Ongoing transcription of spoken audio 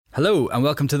Hello and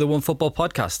welcome to the Onefootball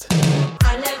Podcast.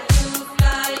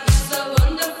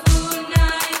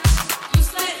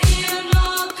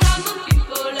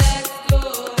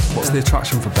 What's the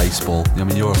attraction for baseball? I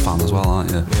mean, you're a fan as well,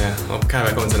 aren't you? Yeah, well, kind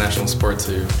of like international sport,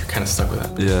 so you're kind of stuck with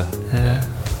that. Yeah.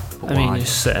 I mean, you're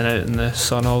sitting out in the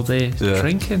sun all day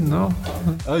drinking, no?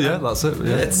 Oh yeah, that's it.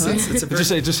 Yeah.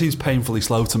 It just seems painfully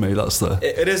slow to me. That's the.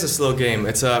 It is a slow game.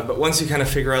 It's but once you kind of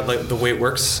figure out like the way it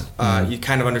works, you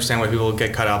kind of understand why people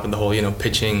get caught up in the whole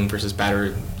pitching versus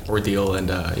batter ordeal and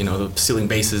the stealing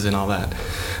bases and all that.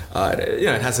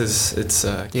 It has its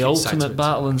the ultimate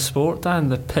battle in sport, Dan,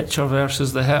 the pitcher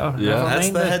versus the hitter. Yeah, that's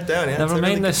the head down. Yeah, never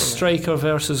mind the striker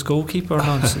versus goalkeeper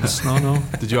nonsense. No.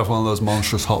 Did you have one of those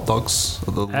monstrous hot dogs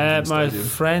at the my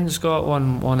friends got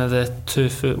one of the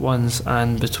 2-foot ones,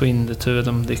 and between the two of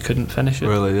them they couldn't finish it.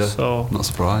 Really? Yeah. So not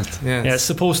surprised. Yeah, it's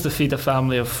supposed to feed a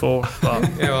family of 4, but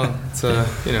it's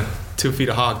 2 feet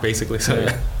of hog basically. So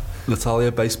yeah.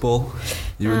 Nathalia, baseball,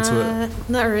 you into it?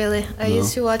 Not really. I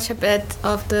used to watch a bit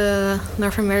of the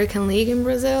North American League in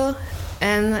Brazil,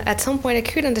 and at some point I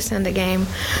could understand the game,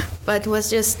 but it was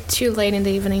just too late in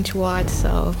the evening to watch,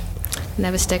 so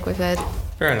never stick with it.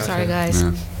 Fair enough. Sorry, guys.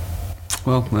 Yeah.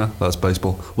 Well, yeah, that's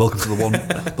baseball. Welcome to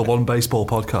the One Baseball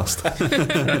Podcast.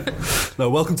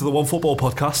 No, welcome to the One Football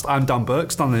Podcast. I'm Dan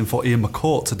Burke, standing in for Ian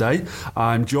McCourt today.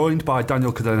 I'm joined by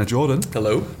Daniel Cadena Jordan.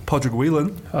 Hello. Padraig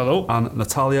Whelan. Hello. And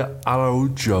Nathalia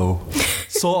Araújo.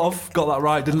 Sort of got that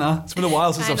right, didn't I? It's been a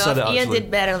while since I've said it. Actually, Ian did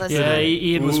better.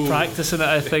 Ian was practicing it,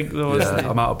 I think. Though,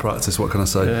 I'm out of practice. What can I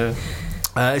say? Yeah.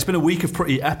 It's been a week of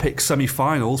pretty epic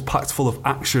semi-finals, packed full of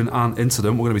action and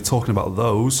incident. We're going to be talking about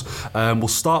those. We'll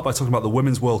start by talking about the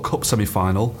Women's World Cup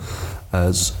semi-finals.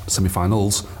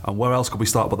 And where else could we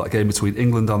start but that game between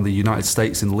England and the United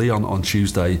States in Lyon on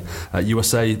Tuesday?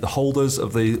 USA, the holders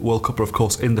of the World Cup, are of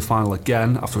course in the final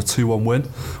again after a 2-1 win.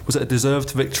 Was it a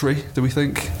deserved victory, do we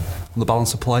think, on the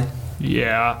balance of play?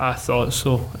 Yeah, I thought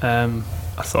so.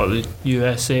 I thought the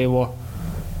USA were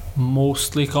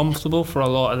mostly comfortable for a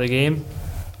lot of the game.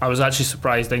 I was actually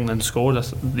surprised England scored.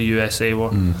 The USA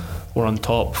were on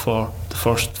top for the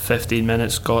first 15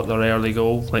 minutes, got their early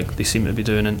goal like they seem to be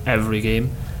doing in every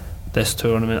game this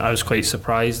tournament. I was quite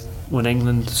surprised when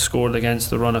England scored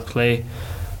against the run of play.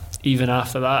 Even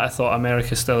after that, I thought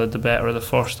America still had the better of the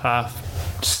first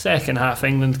half. Second half,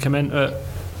 England came into it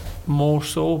more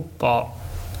so, but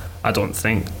I don't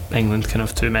think England can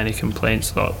have too many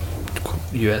complaints. Thought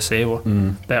USA were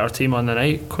better team on the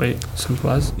night, quite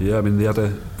simple as. Yeah, I mean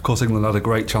of course England had a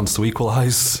great chance to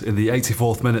equalise in the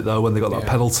 84th minute though when they got that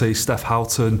penalty. Steph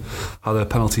Houghton had a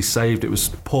penalty saved. It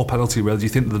was a poor penalty really. Do you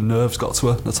think the nerves got to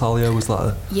her, Nathalia? Was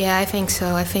that Yeah, I think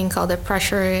so. I think all the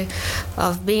pressure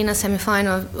of being a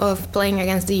semi-final, of playing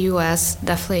against the US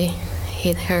definitely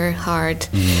hit her hard.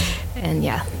 And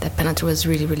yeah, that penalty was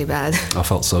really, really bad. I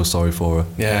felt so sorry for her.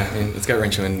 Yeah, I mean, it's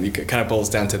gut-wrenching and it kind of boils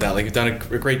down to that. Like, you've done a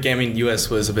great game. I mean, US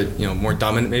was a bit, more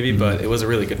dominant maybe, but it was a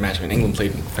really good match. I mean, England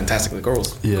played fantastically.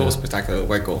 Goals spectacular,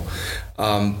 white goal.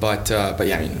 But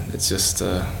yeah, I mean, it's just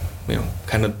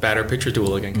kind of batter pitcher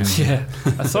duel again. Yeah,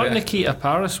 I thought Nikita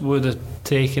Paris would have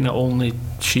taken it. Only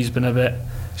she's been a bit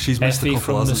iffy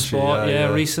from the spot,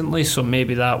 recently. So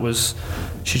maybe that was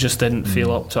she just didn't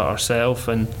feel up to herself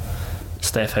and.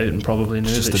 Steph Houghton probably knew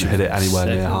she just didn't hit it anywhere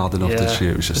near hard enough, did she?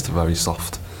 It was just a very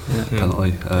soft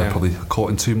penalty. Probably caught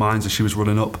in two minds as she was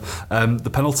running up. The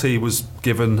penalty was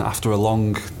given after a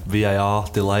long VAR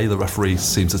delay. The referee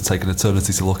seems to have taken an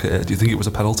eternity to look at it. Do you think it was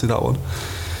a penalty, that one?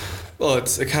 Well,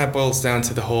 it kind of boils down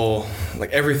to the whole,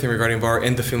 like everything regarding VAR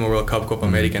in the FIBA World Cup, Copa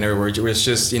América, and everywhere. It was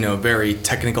just, very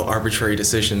technical, arbitrary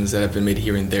decisions that have been made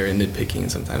here and there and nitpicking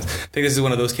sometimes. I think this is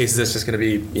one of those cases that's just going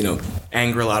to be,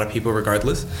 anger a lot of people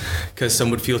regardless, because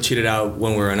some would feel cheated out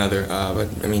one way or another. But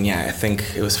I mean, I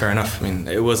think it was fair enough. I mean,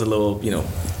 it was a little,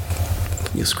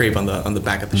 you scrape on the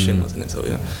back of the shin, wasn't it? So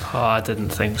yeah. Oh, I didn't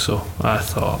think so. I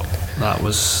thought that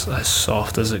was as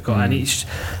soft as it got, and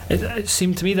it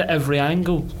seemed to me that every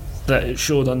angle that it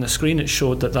showed on the screen, it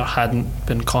showed that there hadn't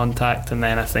been contact, and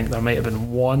then I think there might have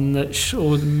been one that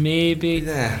showed maybe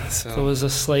there was a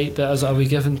slight bit. Are we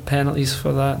giving penalties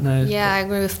for that now? Yeah, I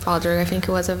agree with Padraig. I think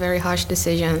it was a very harsh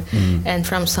decision, and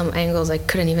from some angles I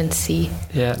couldn't even see.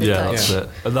 That's it.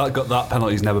 And that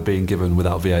penalty's never been given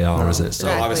without VAR, is it? So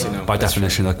exactly. Obviously no. By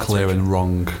definition, a clear and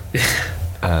wrong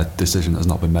decision has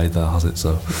not been made there, has it?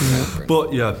 So,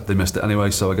 but yeah, they missed it anyway.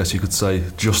 So I guess you could say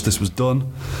justice was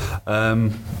done.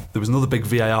 There was another big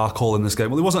VAR call in this game.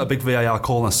 Well, it wasn't a big VAR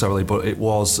call necessarily, but it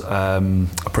was a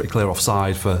pretty clear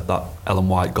offside for that Ellen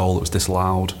White goal that was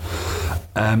disallowed.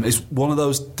 It's one of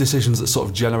those decisions that sort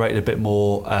of generated a bit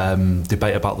more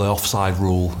debate about the offside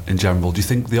rule in general. Do you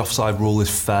think the offside rule is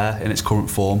fair in its current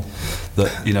form?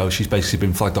 That, you know, she's basically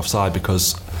been flagged offside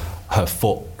because her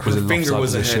foot was in finger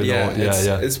was position. ahead.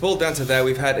 It's boiled down to that.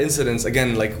 We've had incidents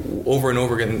again, like over and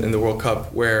over again in the World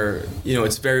Cup, where, you know,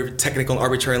 it's very technical and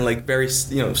arbitrary and like very,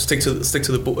 you know, stick to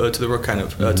the book kind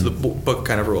of to the book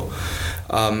kind of rule.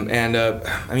 I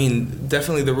mean,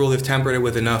 definitely the rule they've tampered it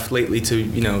with enough lately to,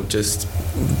 you know, just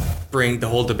bring the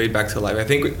whole debate back to life. I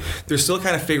think they're still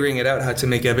kind of figuring it out, how to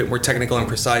make it a bit more technical and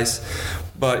precise.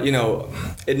 But, you know,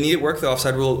 it needed work. The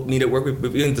offside rule needed work.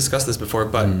 We've even discussed this before.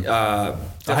 But I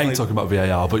hate talking about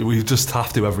VAR, but we just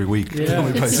have to every week. Yeah.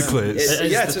 Basically,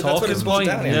 that's what it's boiled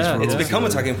down. It's become a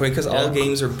talking point because all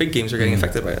games or big games are getting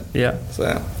affected by it. Yeah.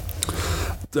 So.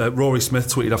 Rory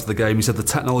Smith tweeted after the game, he said, "The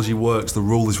technology works, the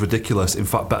rule is ridiculous. In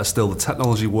fact, better still, the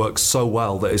technology works so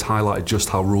well that it's highlighted just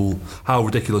how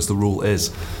ridiculous the rule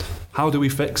is." How do we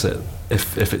fix it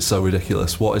if it's so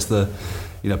ridiculous? What is the,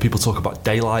 you know, people talk about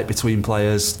daylight between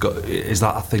players. Is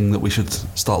that a thing that we should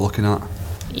start looking at?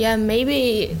 Yeah,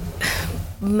 maybe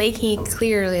making it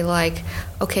clearly like,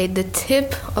 okay, the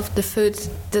tip of the foot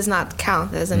does not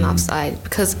count as an offside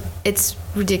because it's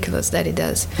ridiculous that it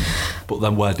does. But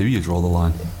then where do you draw the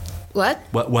line? What?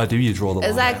 Where do you draw the line?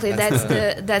 Exactly,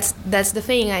 that's the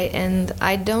thing.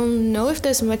 I don't know if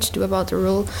there's much to do about the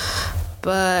rule,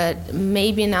 but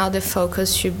maybe now the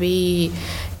focus should be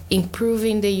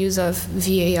improving the use of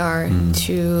VAR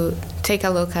to take a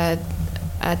look at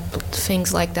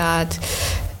things like that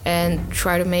and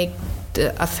try to make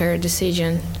a fair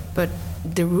decision. But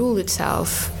the rule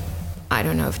itself, I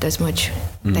don't know if there's much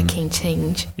that can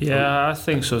change. Yeah, I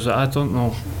think so. I don't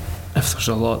know if there's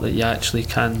a lot that you actually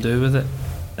can do with it,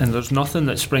 and there's nothing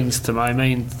that springs to my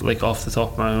mind, like off the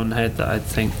top of my own head, that I'd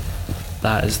think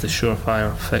that is the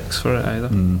surefire fix for it either.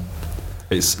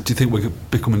 Do you think we're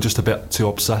becoming just a bit too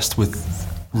obsessed with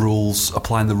rules,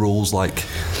 applying the rules like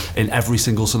in every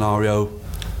single scenario?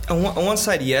 On one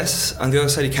side, yes. On the other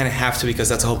side, you kind of have to, because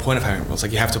that's the whole point of having rules.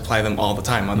 Like, you have to apply them all the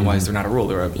time. Otherwise, they're not a rule.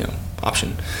 They're a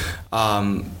option.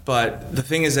 But the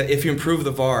thing is that if you improve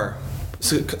the VAR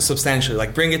substantially,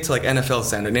 like bring it to like NFL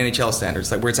standard, NHL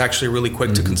standards, like where it's actually really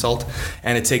quick to consult,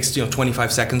 and it takes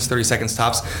 25 seconds, 30 seconds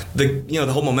tops. The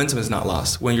whole momentum is not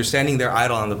lost. When you're standing there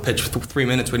idle on the pitch for 3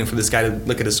 minutes waiting for this guy to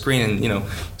look at his screen and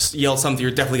yell something you're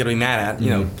definitely gonna be mad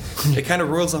at, it kind of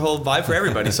ruins the whole vibe for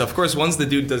everybody. So of course, once the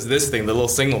dude does this thing, the little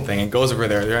signal thing, and goes over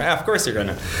there, they're of course you're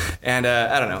gonna. And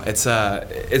I don't know. It's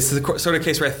the sort of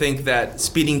case where I think that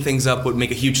speeding things up would make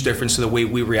a huge difference to the way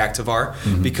we react to VAR,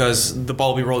 because the ball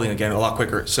will be rolling again a lot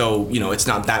quicker. So, it's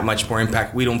not that much more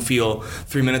impact. We don't feel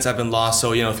 3 minutes have been lost,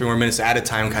 so, 3 more minutes added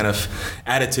time kind of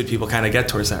attitude people kind of get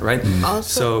towards that, right?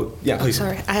 Also, please.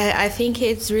 Sorry. I think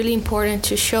it's really important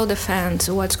to show the fans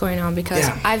what's going on, because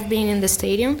I've been in the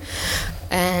stadium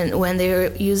and when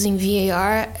they're using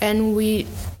VAR and we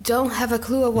don't have a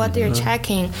clue of what they're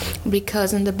checking,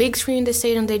 because in the big screen in the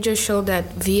stadium they just show that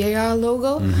VAR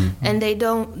logo, and they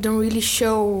don't really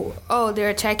show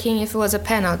they're checking if it was a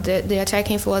penalty, they're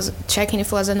checking if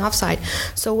it was an offside.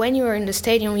 So when you're in the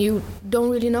stadium you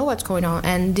don't really know what's going on,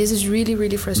 and this is really,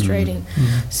 really frustrating.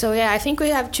 So I think we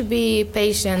have to be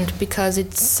patient, because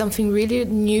it's something really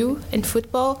new in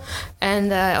football,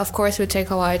 and of course it will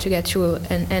take a while to get to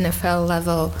an NFL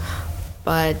level,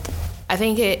 but I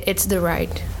think it's the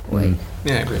right way.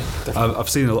 Yeah, I agree. Definitely. I've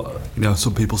seen a lot,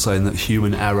 some people saying that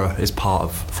human error is part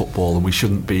of football and we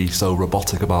shouldn't be so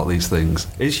robotic about these things.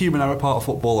 Is human error part of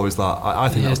football, or is that? I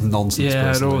think that's nonsense.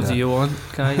 Yeah, do you want,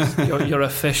 guys? your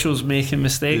officials making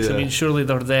mistakes. I mean, surely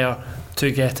they're there to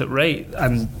get it right,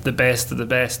 and the best of the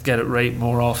best get it right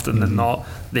more often than not.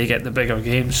 They get the bigger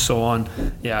games, so on.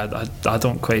 Yeah, I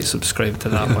don't quite subscribe to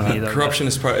that one either. Corruption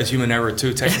is human error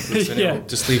too, technically. So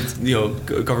just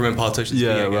leave government politicians.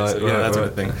 That sort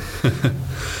of thing.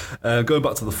 Going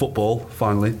back to the football,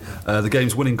 finally, the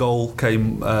game's winning goal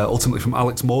came ultimately from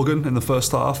Alex Morgan in the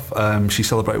first half. She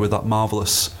celebrated with that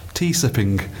marvellous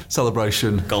tea-sipping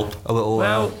celebration. Gulp. A little.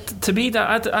 Well, to me,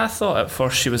 that I thought at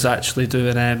first she was actually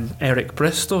doing Eric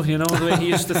Bristow, the way he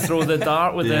used to throw the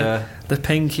dart with the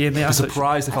pinky in there. I'm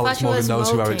surprised if Alex Morgan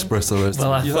knows who Eric Bristow is.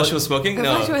 Well, you thought she was smoking? I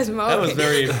thought she was smoking. That was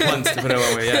very blunt, to put it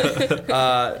one way.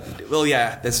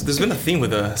 There's been a theme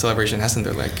with the celebration, hasn't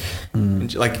there?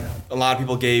 Like a lot of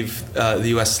people gave the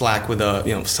US slack with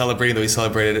celebrating that we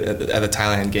celebrated at the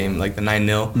Thailand game, like the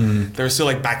 9-0. They were still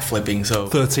backflipping. So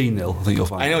 13-0, I think you'll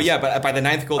find. I know, but by the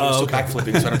 9th goal they were still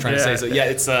backflipping. Is what I'm trying to say. So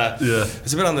it's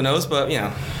a bit on the nose, but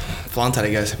flaunt it,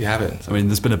 I guess, if you have it. I mean,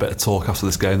 there's been a bit of talk after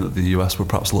this game that the US were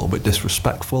perhaps a little bit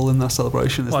disrespectful in their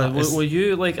celebration. Were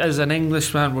you, like, as an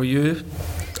Englishman, were you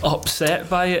upset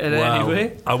by it in any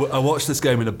way? I watched this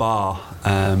game in a bar,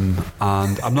 and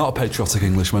I'm not a patriotic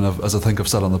Englishman, as I think I've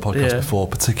said on the podcast before,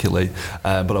 particularly,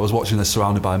 but I was watching this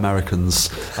surrounded by Americans,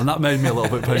 and that made me a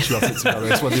little bit patriotic, to be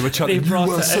honest, when they were chanting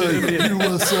USA,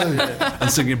 USA,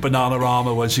 and singing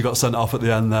Bananarama when she got sent off at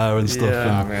the end there and stuff.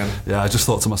 Yeah, man. Yeah, I just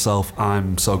thought to myself,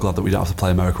 I'm so glad that we don't have to play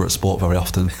America at sport very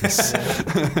often, because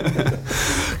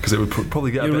it would probably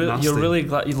get a bit nasty. You're really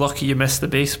lucky you missed the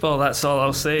baseball, that's all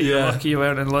I'll say. You're lucky you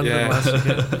weren't in London last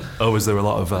weekend. Oh, was there a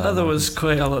lot of... there was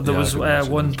quite a lot. There was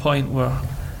one point where...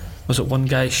 Was it one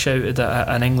guy shouted at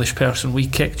an English person, "We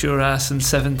kicked your ass in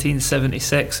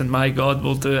 1776 and my God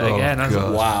will do it again." I was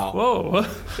like, wow. Whoa.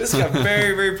 This got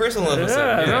very, very personal episode.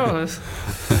 I know.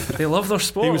 They love their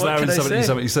sport. He was there in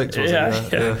 1776,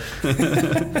 wasn't he?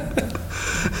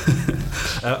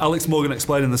 Alex Morgan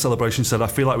explaining the celebration said, "I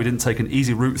feel like we didn't take an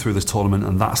easy route through this tournament,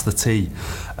 and that's the tea."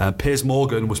 Piers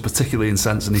Morgan was particularly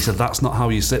incensed, and he said, "That's not how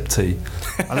you sip tea."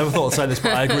 I never thought I'd say this,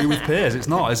 but I agree with Piers. It's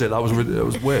not, is it? It was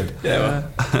weird. Yeah.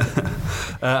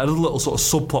 Another little sort of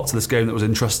subplot to this game that was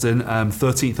interesting.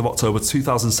 13th of October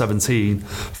 2017,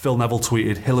 Phil Neville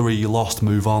tweeted, "Hillary, you lost,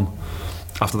 move on."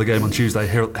 After the game on Tuesday,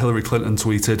 Hillary Clinton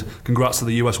tweeted, "Congrats to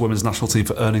the US women's national team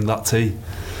for earning that tea."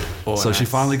 Oh, so she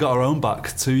finally got her own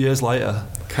back 2 years later.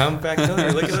 Come back,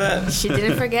 Hillary, look at that. She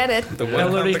didn't forget it.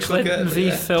 Hillary Clinton v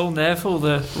Phil Neville,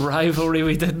 the rivalry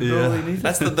we didn't know we needed.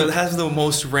 That's that has the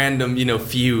most random,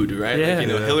 feud, right? Yeah. Like,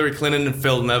 Hillary Clinton and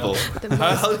Phil Neville.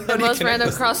 The most random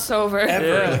crossover ever.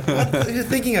 Yeah. Like, what are you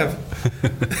thinking of?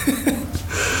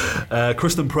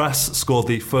 Kristen Press scored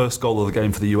the first goal of the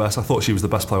game for the US. I thought she was the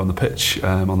best player on the pitch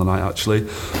on the night, actually.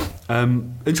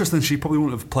 Interesting, she probably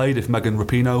wouldn't have played if Megan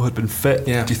Rapinoe had been fit.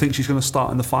 Yeah. Do you think she's going to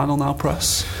start in the final now,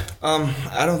 Press?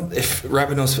 I don't. If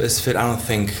Rapinoe is fit, I don't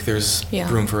think there's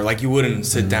room for her. Like, you wouldn't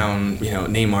sit down,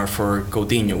 Neymar for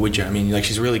Coutinho, would you? I mean, like,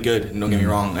 she's really good. Don't get me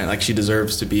wrong. And, like, she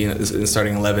deserves to be in the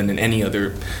starting 11 in any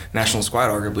other national squad,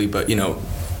 arguably. But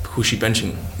who's she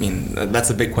benching? I mean, that's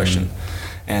a big question.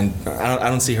 And I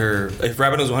don't see her. If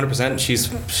Rapinoe's 100%,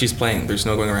 she's playing. There's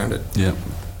no going around it. Yeah.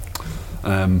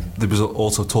 There was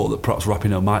also talk that perhaps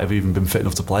Rapinoe might have even been fit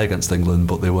enough to play against England,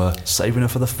 but they were saving her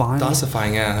for the final.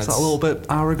 Dissecting, yeah. Is that a little bit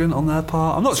arrogant on their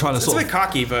part? I'm not trying to It's a bit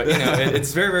cocky, but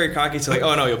it's very, very cocky to like,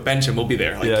 oh no, you'll bench him, we'll be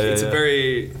there. Like, it's a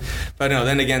very. But no,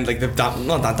 then again, like they've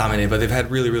not dominated, but they've had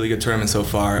really, really good tournaments so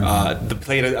far. They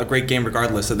played a great game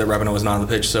regardless that Rapinoe was not on the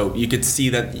pitch, so you could see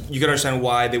that you could understand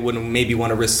why they wouldn't maybe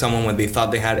want to risk someone when they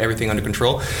thought they had everything under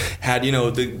control. Had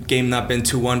the game not been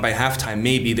 2-1 by halftime,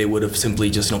 maybe they would have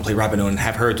simply just play Rapinoe and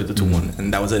have her do the 2-1,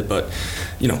 and that was it. But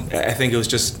I think it was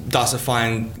just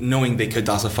dissecting, knowing they could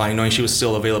dissecting, knowing she was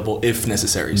still available if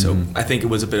necessary. So I think it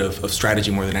was a bit of strategy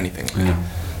more than anything. Yeah.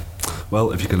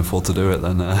 Well, if you can afford to do it,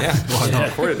 then why not?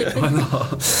 Why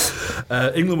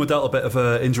not? England were dealt a bit of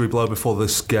an injury blow before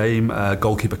this game.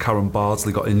 Goalkeeper Karen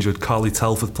Bardsley got injured. Carly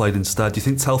Telford played instead. Do you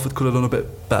think Telford could have done a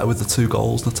bit better with the 2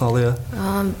 goals, Nathalia?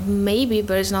 Maybe,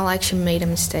 but it's not like she made a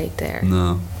mistake there.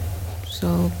 No.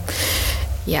 So,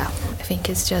 yeah, I think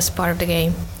it's just part of the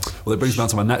game. Well, it brings me on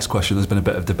to my next question. There's been a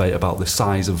bit of debate about the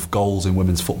size of goals in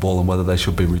women's football and whether they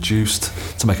should be reduced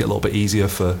to make it a little bit easier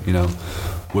for,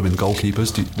 women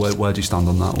goalkeepers. Where do you stand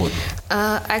on that?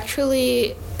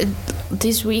 Actually,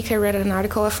 this week I read an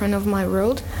article a friend of mine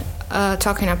wrote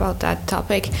talking about that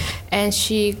topic, and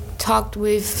she talked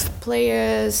with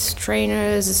players,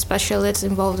 trainers, specialists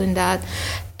involved in that,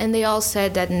 and they all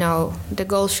said that no, the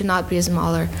goals should not be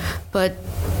smaller, but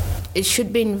it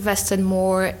should be invested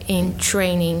more in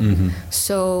training,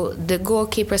 so the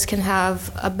goalkeepers can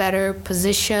have a better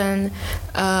position,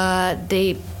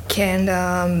 they can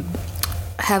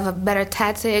have a better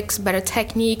tactics, better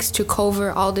techniques to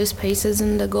cover all the spaces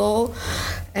in the goal.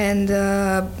 And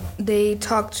they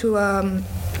talked to Paty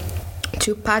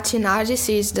Nardes,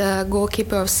 she's the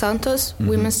goalkeeper of Santos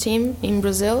women's team in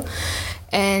Brazil,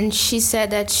 and she said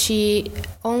that she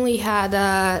only had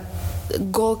a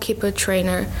goalkeeper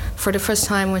trainer for the first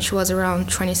time when she was around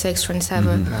 26,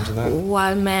 27,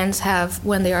 while men's have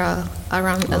when they are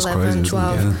around 11,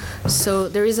 12. So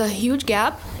there is a huge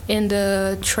gap in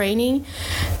the training,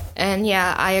 and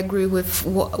I agree with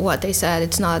what they said.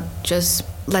 It's not just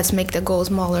let's make the goal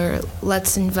smaller,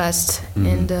 let's invest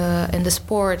in the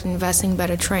sport, invest in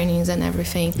better trainings and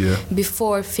everything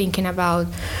before thinking about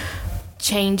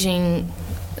changing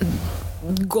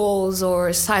goals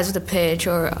or size of the pitch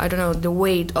or I don't know, the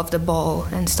weight of the ball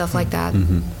and stuff like that.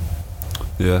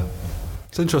 Yeah.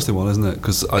 It's an interesting one, isn't it?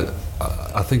 Because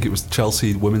I think it was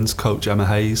Chelsea women's coach Emma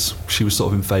Hayes. She was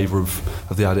sort of in favour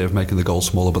of the idea of making the goal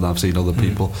smaller, but then I've seen other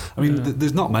people. I mean,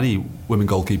 there's not many women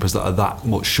goalkeepers that are that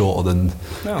much shorter than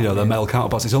their male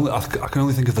counterparts. It's only I can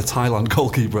only think of the Thailand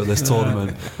goalkeeper at this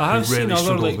tournament. I have who really seen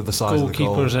other with the size of the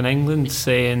goal. goalkeepers in England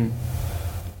saying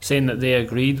that they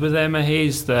agreed with Emma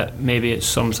Hayes that maybe it's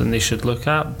something they should look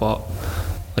at, but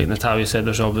like Nathalia said,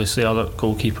 there's obviously other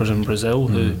goalkeepers in Brazil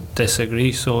who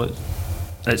disagree, so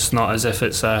it's not as if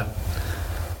it's a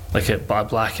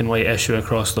black and white issue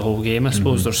across the whole game. I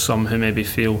suppose there's some who maybe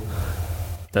feel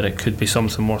that it could be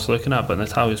something worth looking at, but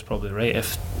Natalia's probably right.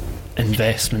 If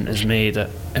investment is made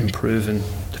at improving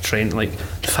the training, like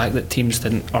the fact that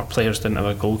players didn't have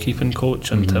a goalkeeping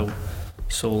coach until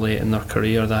so late in their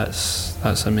career,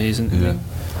 that's amazing to me.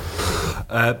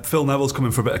 Phil Neville's coming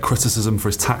for a bit of criticism for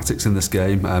his tactics in this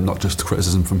game, not just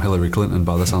criticism from Hillary Clinton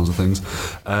by the sounds of things.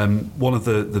 One of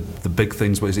the big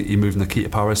things was he moved Nikita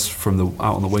Paris from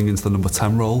out on the wing into the number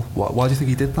 10 role. Why do you think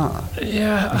he did that?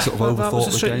 Yeah, he sort of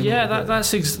overthought the game. Yeah,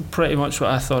 that's pretty much what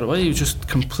I thought. Well, he was just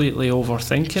completely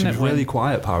overthinking it. She was really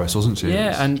quiet, Paris, wasn't she?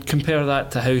 Yeah, and compare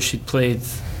that to how she'd played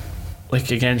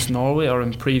like against Norway or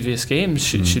in previous games.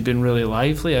 She'd been really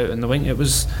lively out in the wing. It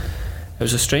was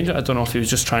a strange. I don't know if he was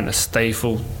just trying to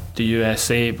stifle the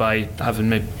USA by having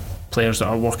maybe players that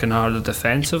are working harder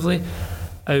defensively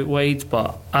out wide,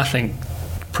 but I think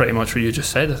pretty much what you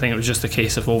just said. I think it was just a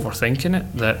case of overthinking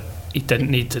it, that he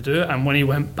didn't need to do it, and when he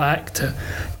went back to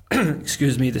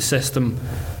the system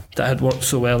that had worked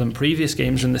so well in previous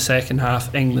games in the second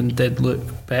half, England did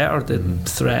look better, did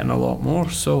threaten a lot more,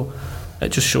 so it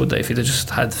just showed that if he'd have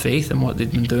just had faith in what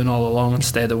they'd been doing all along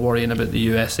instead of worrying about the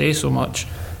USA so much,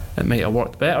 it might have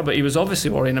worked better. But he was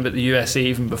obviously worrying about the USA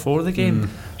even before the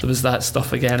game. There was that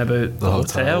stuff again about the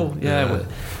hotel. Yeah,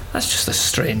 that's just a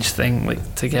strange thing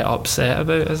like to get upset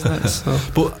about, isn't it? So.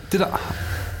 But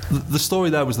the story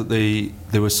there was that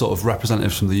there were sort of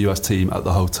representatives from the US team at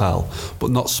the hotel, but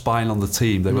not spying on the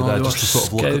team. They were there just to sort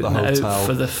of look at the hotel out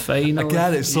for the final.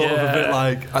 Again, it's sort of a bit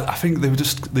like I think they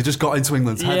just got into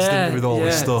England's heads, didn't they, with all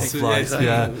this stuff.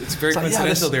 It's very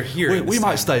coincidental they're here. We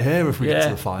might stay here if we get to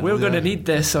the final. We're going to need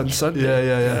this on Sunday.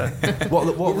 Yeah. What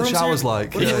are the showers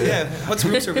like? What's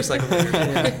room service like over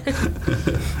here?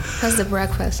 How's the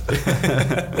breakfast?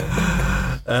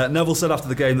 Neville said after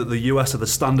the game that the US are the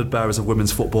standard bearers of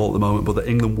women's football at the moment, but that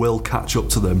England will catch up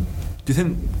to them. Do you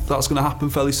think that's going to happen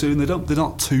fairly soon? They're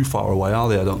not too far away, are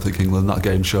they? I don't think England. That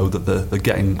game showed that they're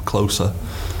getting closer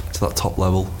to that top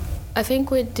level. I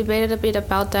think we debated a bit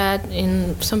about that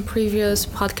in some previous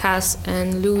podcasts,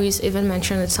 and Louis even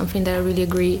mentioned it's something that I really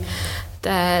agree,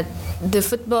 that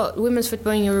the women's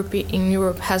football in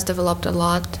Europe has developed a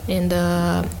lot in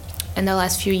the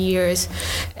last few years,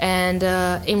 and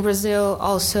in Brazil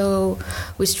also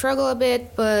we struggle a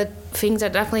bit, but things are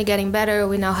definitely getting better.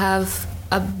 We now have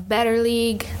a better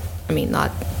league. I mean,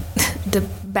 not the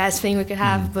best thing we could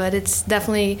have, but it's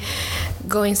definitely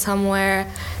going somewhere.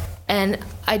 And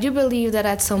I do believe that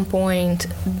at some point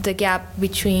the gap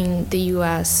between the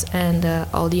US and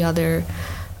all the other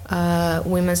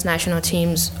women's national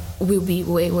teams will be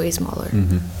way, way smaller.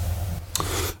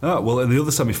 Well, in the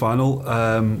other semi-final,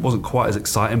 wasn't quite as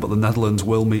exciting, but the Netherlands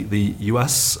will meet the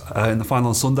US in the final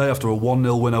on Sunday after a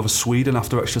 1-0 win over Sweden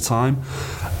after extra time.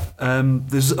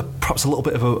 There's perhaps a little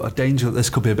bit of a danger that this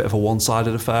could be a bit of a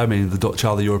one-sided affair. I mean, the Dutch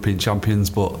are the European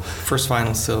champions, but first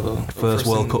final still though. First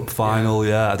World Cup final,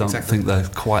 I don't think they're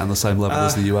quite on the same level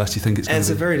as the US. Do you think it's?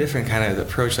 It's a very different kind of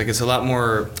approach. Like it's a lot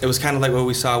more. It was kind of like what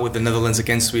we saw with the Netherlands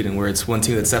against Sweden, where it's one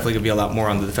team that's definitely going to be a lot more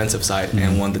on the defensive side,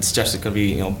 and one that's just going to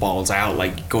be balls out,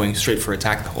 like going straight for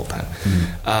attack the whole time.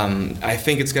 I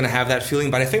think it's going to have that feeling,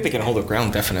 but I think they can hold their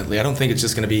ground definitely. I don't think it's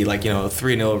just going to be like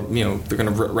 3-0. They're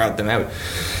going to rout them out.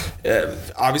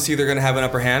 Obviously they're going to have an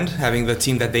upper hand, having the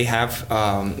team that they have,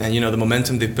 and the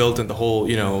momentum they've built and the whole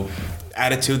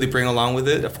attitude they bring along with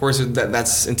it. Of course,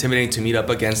 that's intimidating to meet up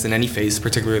against in any phase,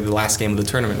 particularly the last game of the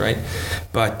tournament, right?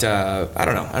 But I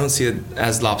don't know. I don't see it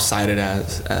as lopsided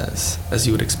as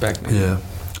you would expect. Maybe. Yeah.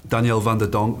 Danielle van der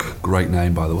Donk, great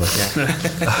name by the way.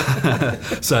 Yeah.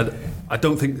 Said, I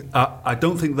don't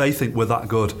think they think we're that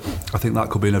good. I think that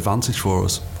could be an advantage for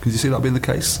us. Could you see that being the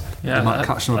case? Yeah, they might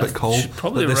catch them a bit cold.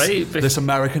 Probably right. This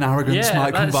American arrogance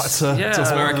might come back to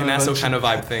American Nassau kind of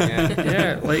vibe thing.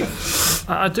 Yeah, like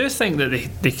I do think that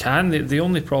they can. The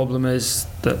only problem is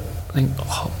that I think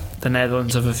the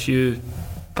Netherlands have a few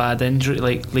bad injuries.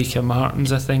 Like Lieke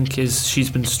Martens, I think she's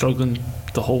been struggling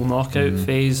the whole knockout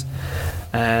phase.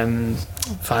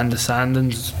 Van de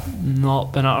Sanden's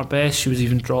not been at her best. She was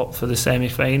even dropped for the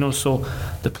semi-final. So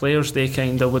the players they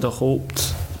kind of would have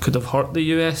hoped could have hurt the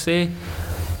USA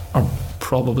are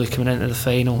probably coming into the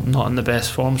final not in the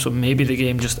best form, so maybe the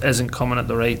game just isn't coming at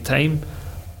the right time.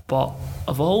 But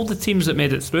of all the teams that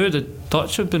made it through, the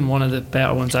Dutch have been one of the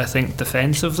better ones, I think,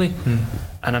 defensively.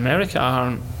 And America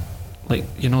aren't, like,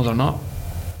 you know, they're not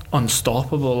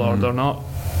unstoppable or they're not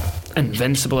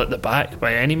invincible at the back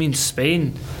by any means.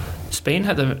 Spain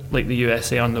had the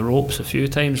USA on the ropes a few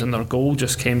times, and their goal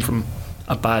just came from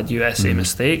a bad USA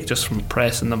mistake, just from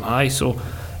pressing them high. So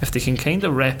if they can kind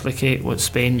of replicate what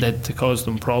Spain did to cause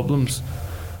them problems,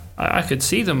 I could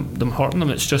see them hurting them.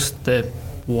 It's just the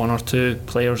one or two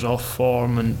players off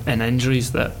form and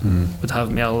injuries that would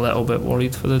have me a little bit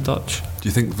worried for the Dutch. Do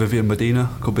you think Vivian Medina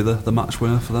could be the match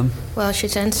winner for them? Well, she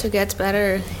tends to get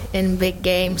better in big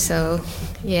games, so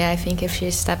yeah, I think if she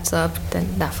steps up, then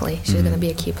definitely she's going to be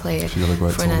a key player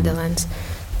for Netherlands.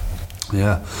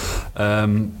 Yeah.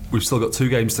 We've still got 2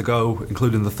 games to go,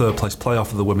 including the third place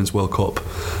playoff of the Women's World Cup.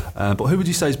 But who would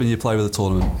you say has been your player of the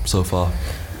tournament so far?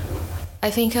 I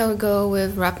think I would go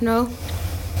with Rapinoe.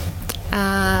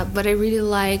 But I really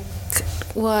like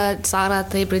what Sarah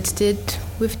Tebrits did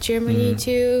with Germany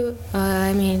too.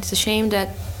 I mean, it's a shame that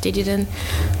they didn't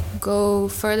go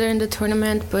further in the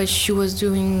tournament, but she was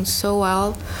doing so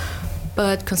well.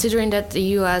 But considering that the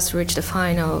US reached the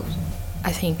final,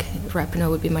 I think Rapinoe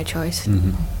would be my choice.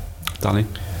 Danny?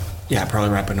 Yeah, probably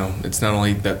Rapinoe. It's not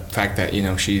only the fact that, you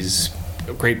know, she's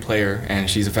a great player and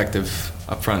she's effective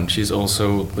up front, she's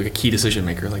also like a key decision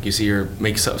maker. Like, you see her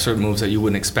make certain moves that you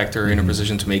wouldn't expect her in a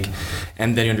position to make,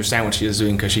 and then you understand what she is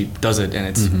doing because she does it, and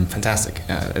it's fantastic.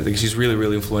 I think she's really,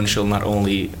 really influential, not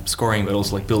only scoring but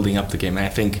also like building up the game. And I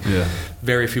think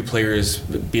very few players,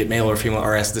 be it male or female,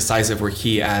 are as decisive or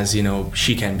key as, you know,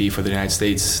 she can be for the United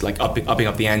States, like upping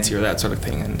up the ante or that sort of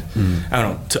thing. And I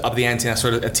don't know, to up the ante on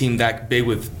sort of a team that big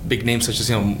with big names such as,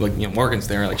 you know, like, you know, Morgan's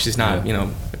there. Like, she's not, you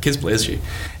know, a kid's play, is she?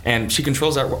 And she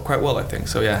controls that quite well, I think.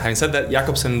 So yeah, having said that,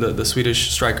 Jakobsen, the Swedish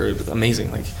striker, was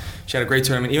amazing. Like, she had a great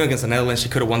tournament. Even against the Netherlands, she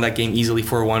could have won that game easily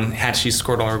 4-1 had she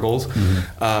scored all her goals.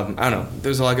 I don't know.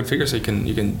 There's a lot of good figures, so you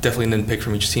can definitely then pick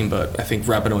from each team. But I think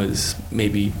Rapinoe is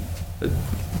maybe a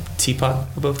teapot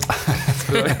above.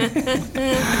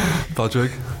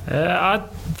 Padraig? I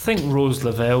think Rose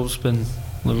Lavelle's been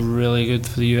really good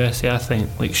for the USA. I think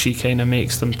like she kind of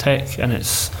makes them tick, and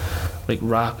it's like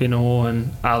Rapinoe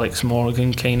and Alex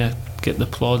Morgan kind of get the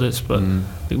plaudits, but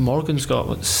like Morgan's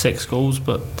got 6 goals,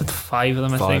 but 5 of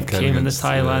them I think came in the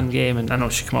Thailand game, and I know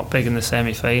she came up big in the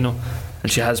semi-final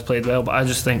and she has played well, but I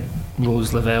just think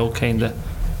Rose Lavelle kind of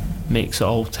makes it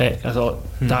all tick. I thought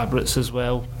Dabrits as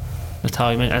well,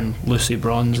 Nathalia, and Lucy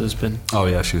Bronze has been she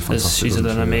was fantastic. She's had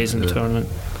an amazing tournament.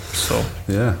 So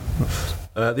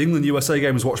the England-USA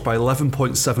game was watched by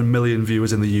 11.7 million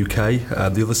viewers in the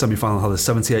UK. The other semi-final had a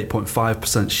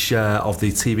 78.5% share of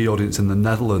the TV audience in the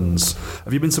Netherlands.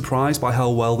 Have you been surprised by how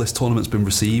well this tournament's been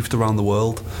received around the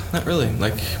world? Not really.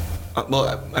 Like,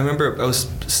 well, I remember I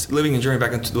was living in Germany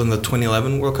back when the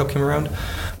 2011 World Cup came around.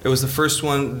 It was the first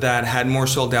one that had more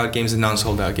sold-out games than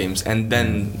non-sold-out games, and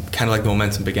then kind of like the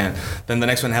momentum began. Then the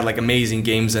next one had like amazing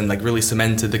games and like really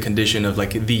cemented the condition of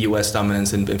like the US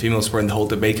dominance in female sport, and the whole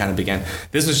debate kind of began.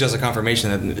 This was just a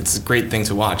confirmation that it's a great thing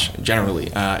to watch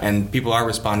generally, and people are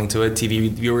responding to it.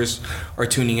 TV viewers are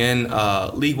tuning in.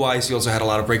 League-wise, you also had a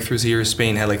lot of breakthroughs here.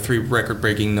 Spain had like 3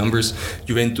 record-breaking numbers.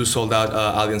 Juventus sold out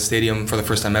Allianz Stadium for the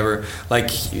first time ever. Like,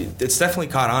 it's definitely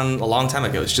caught on a long time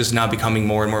ago. It's just now becoming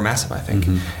more and more massive, I think.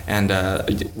 And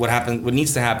what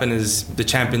needs to happen is the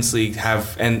Champions League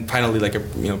and finally like a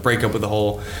break up with the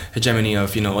whole hegemony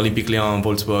of Olympique Lyon,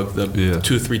 Wolfsburg, the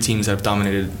 2-3 teams that have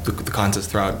dominated the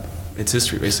contest throughout its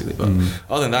history, basically. But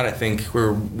other than that, I think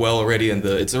we're well already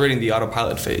it's already in the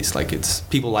autopilot phase. Like, it's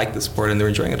people like the sport and they're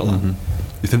enjoying it a lot.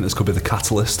 You think this could be the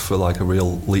catalyst for like a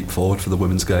real leap forward for the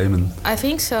women's game? And I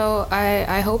think so.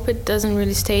 I hope it doesn't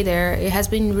really stay there. It has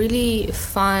been really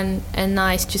fun and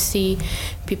nice to see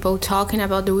people talking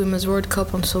about the Women's World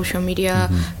Cup on social media,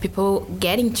 people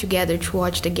getting together to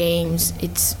watch the games.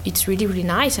 It's really, really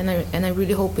nice, and I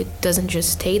really hope it doesn't just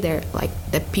stay there. Like,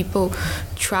 that people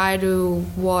try to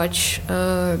watch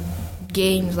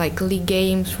games, like league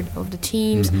games of the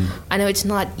teams. I know it's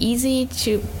not easy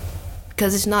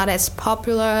because it's not as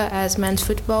popular as men's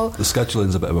football. The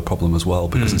scheduling's a bit of a problem as well,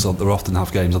 because they often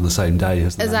have games on the same day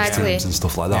as the men's teams and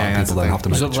stuff like that. And people then have to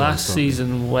make a choice. Was it last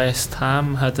season West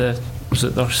Ham had was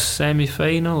it their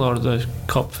semi-final or the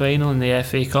cup final in the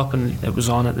FA Cup, and it was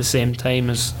on at the same time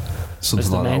as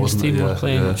the men's team were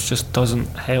playing, which just doesn't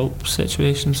help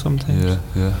situations sometimes.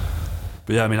 But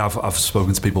But yeah, I mean, I've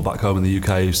spoken to people back home in the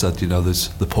UK who said,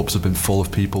 the pubs have been full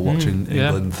of people watching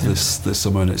England this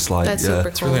summer, and it's like, that's super cool.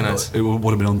 It's really nice. It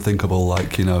would have been unthinkable,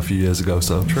 a few years ago.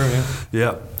 So true,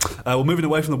 yeah. We're moving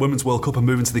away from the Women's World Cup and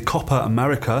moving to the Copa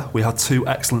America. We had 2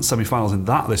 excellent semi-finals in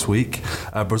that this week.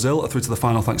 Brazil are through to the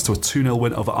final thanks to a 2-0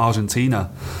 win over Argentina.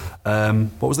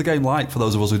 What was the game like for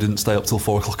those of us who didn't stay up till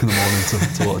 4 o'clock in the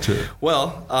morning to watch it?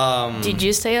 Well, did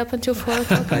you stay up until 4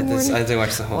 o'clock in the morning? I did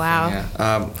watch the whole thing,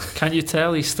 yeah. Can't you tell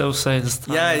he still says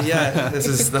time? Yeah. This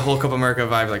is the whole Copa America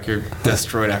vibe. Like, you're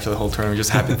destroyed after the whole tournament. You're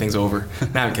just happy things over.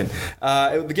 Nah, I'm kidding.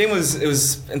 The game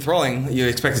was enthralling. You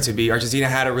expect it to be. Argentina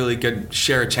had a really good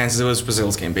share of chances. It was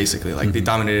Brazil's game, basically. Like, they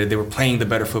dominated. They were playing the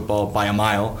better football by a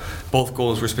mile. Both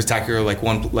goals were spectacular,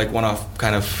 one-off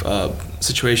kind of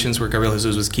situations where Gabriel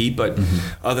Jesus was key. But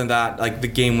other than that, the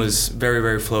game was very,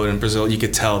 very fluid. In Brazil, you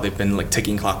could tell they've been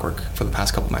ticking clockwork for the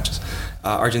past couple matches.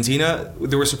 Argentina,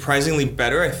 they were surprisingly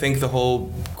better. I think the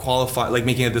whole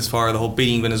making it this far, the whole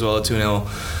beating Venezuela 2-0,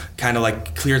 kind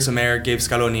of cleared some air, gave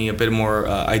Scaloni a bit more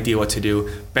idea what to do.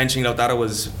 Benching Lautaro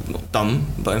was dumb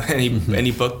by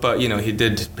any book, but he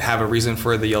did have a reason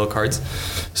for the yellow cards.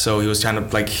 So he was trying to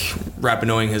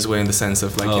Rapinoeing his way in the sense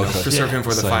of preserve him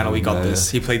for the final. We got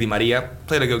this. He played Di Maria,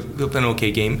 played an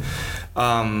okay game.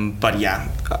 But yeah,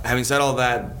 having said all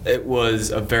that, it was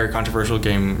a very controversial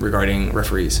game regarding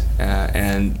referees,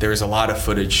 and there's a lot of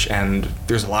footage and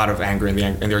there's a lot of anger in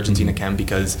the Argentina camp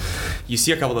because you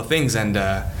see a couple of things, and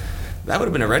that would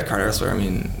have been a red card elsewhere. I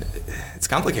mean, it's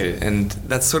complicated, and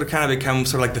that's sort of become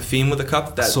the theme with the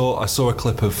cup. I saw a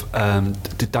clip of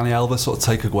did Dani Alves sort of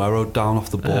take Aguero down off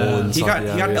the ball? He got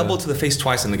elbowed to the face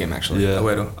twice in the game, actually. Yeah.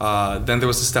 Aguero. Then there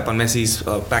was a step on Messi's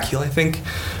back heel, I think,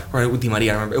 or with Di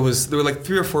Maria. I remember there were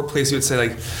 3 or 4 plays you would say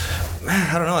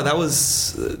I don't know. That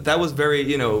was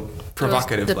very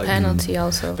provocative. The penalty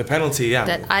also. The penalty, yeah.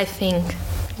 That I think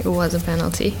it was a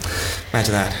penalty.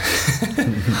 Imagine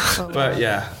that. But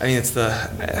yeah, I mean, it's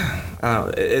I don't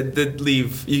know. It did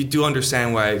leave. You do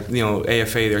understand why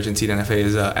AFA, the Argentina FA,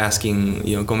 is asking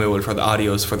Conmebol for the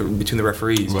audios between the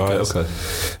referees. Right. Because,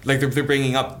 okay. They're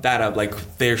bringing up that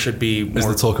there should be more. Is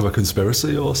there talk of a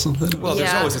conspiracy or something? Well,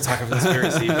 there's always a talk of a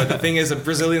conspiracy, but the thing is, that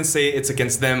Brazilians say it's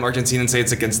against them, Argentinians say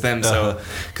it's against them. So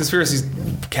conspiracies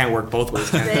can't work both ways.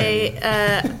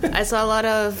 I saw a lot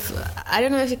of. I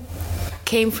don't know if it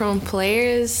came from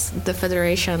players, the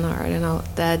federation, or I don't know,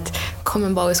 that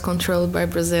Conmebol is controlled by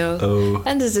Brazil. Oh.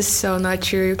 And this is so not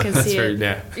true. You can see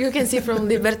You can see from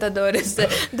Libertadores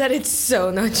that it's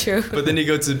so not true. But then you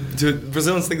go to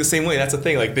Brazilians think the same way. That's the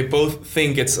thing. They both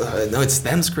think it's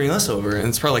them screwing us over, and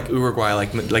it's probably Uruguay,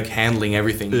 handling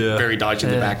everything very dodgy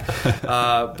in the back.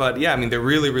 But yeah, I mean, they're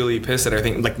really, really pissed at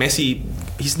everything. Messi,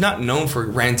 he's not known for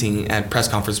ranting at press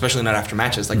conferences, especially not after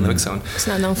matches like Limerick Zone. He's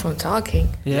not known for talking.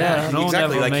 Yeah, exactly.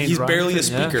 He's barely a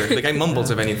speaker. The guy mumbles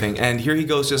if anything. And here he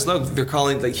goes, just look, they're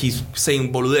calling, he's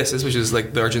saying boludeces, which is the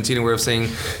Argentinian way of saying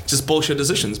just bullshit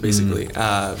decisions, basically.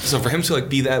 So for him to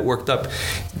be that worked up,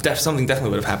 something definitely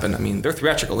would have happened. I mean, they're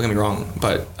theatrical, don't get me wrong,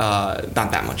 but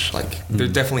not that much. They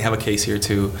definitely have a case here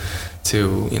to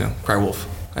cry wolf,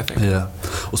 I think. Yeah.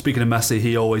 Well, speaking of Messi,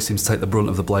 he always seems to take the brunt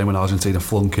of the blame when Argentina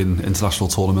flunk in international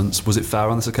tournaments. Was it fair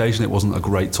on this occasion? It wasn't a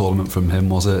great tournament from him,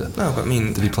 was it? No, but I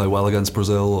mean, did he play well against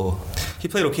Brazil? Or he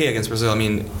played okay against Brazil. I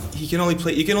mean, you can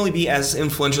only be as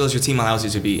influential as your team allows you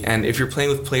to be, and if you're playing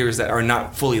with players that are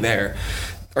not fully there,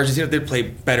 Argentina did play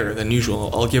better than usual.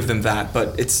 I'll give them that,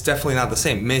 but it's definitely not the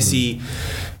same. Messi.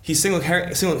 He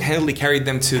single-handedly carried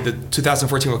them to the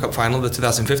 2014 World Cup final, the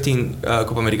 2015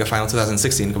 Copa America final,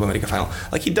 2016 Copa America final.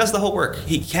 He does the whole work.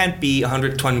 He can't be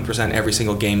 120% every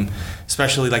single game,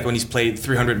 especially when he's played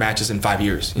 300 matches in 5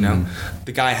 years.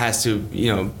 The guy has to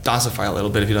dosify a little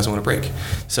bit if he doesn't want to break.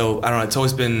 So I don't know. It's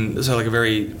always been a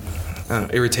very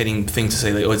irritating thing to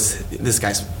say, it's this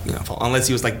guy's fault, unless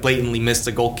he was blatantly missed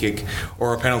a goal kick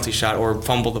or a penalty shot or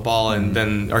fumbled the ball and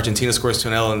then Argentina scores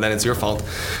 2-0 and then it's your fault.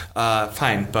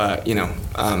 Fine, but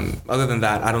other than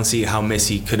that, I don't see how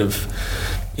Messi could have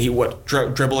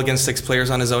dribble against 6 players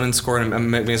on his own and score a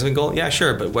magnificent goal. Yeah,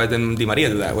 sure, but why didn't Di Maria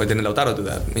do that? Why didn't Lautaro do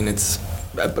that? I mean, it's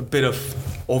a bit of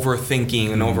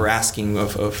overthinking and over asking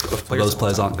of players. Those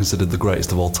players aren't considered the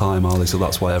greatest of all time, are they? So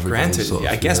that's why everybody. Granted,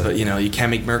 I guess, but you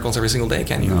can't make miracles every single day,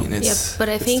 can you? No. I mean, but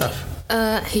I think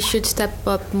he should step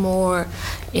up more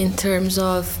in terms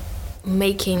of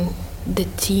making the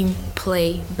team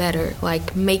play better,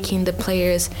 making the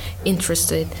players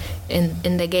interested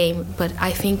in the game. But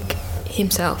I think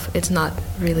himself is not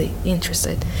really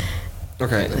interested.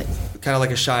 Okay. Kind of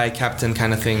like a shy captain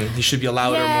kind of thing. He should be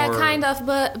louder more. Yeah, kind of.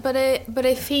 But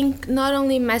I think not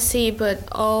only Messi, but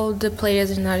all the players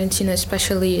in Argentina,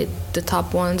 especially the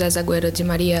top ones, as Agüero, Di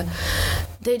Maria,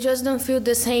 they just don't feel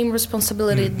the same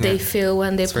responsibility they feel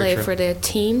when they play for their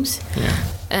teams. Yeah.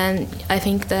 And I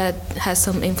think that has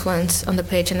some influence on the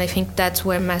pitch, and I think that's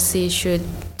where Messi should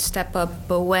step up.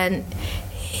 But when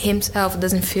himself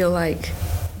doesn't feel like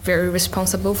very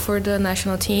responsible for the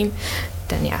national team,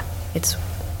 then it's...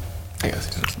 I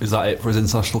guess. Is that it for his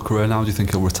international career now? Do you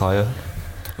think he'll retire?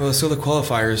 Well, it's still the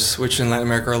qualifiers, which in Latin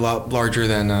America are a lot larger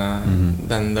than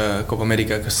the Copa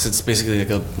America, because it's basically like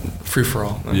a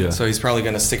free-for-all. Yeah. So he's probably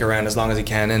going to stick around as long as he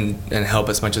can and help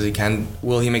as much as he can.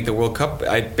 Will he make the World Cup?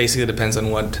 It basically depends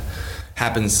on what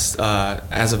happens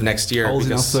as of next year. How old is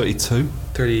he now? 32?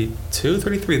 32,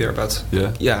 33, thereabouts.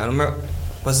 Yeah. Yeah, I don't remember.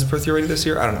 Was his birthday already this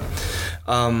year? I don't know.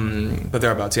 But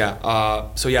thereabouts, yeah.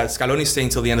 So yeah, Scaloni's staying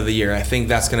till the end of the year. I think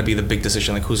that's going to be the big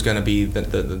decision, like who's going to be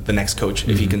the next coach.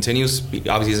 If he continues, he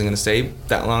obviously isn't going to stay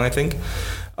that long, I think.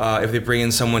 If they bring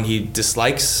in someone he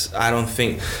dislikes, I don't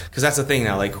think, because that's the thing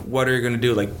now. Like, what are you going to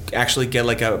do? Like, actually get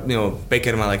like a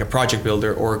Beckham, like a project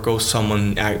builder, or go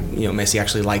someone Messi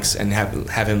actually likes and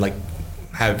have him like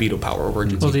have veto power over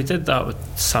Argentina. Well, they did that with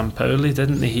Sampaoli,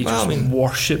 didn't they? He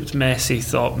worshipped Messi,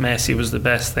 thought Messi was the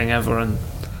best thing ever, and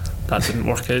that didn't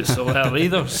work out so well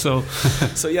either. So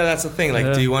yeah, that's the thing.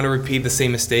 Like, do you want to repeat the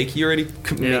same mistake you already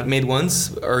made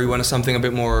once, or you want something a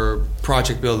bit more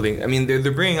project building? I mean,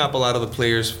 they're bringing up a lot of the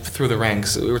players through the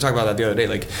ranks. We were talking about that the other day.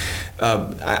 Like,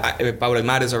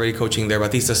 Padraig is already coaching there.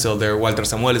 Batista's still there. Walter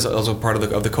Samuel is also part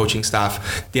of the coaching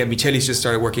staff. Micheli's just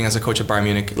started working as a coach at Bayern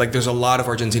Munich. Like, there's a lot of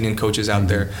Argentinian coaches out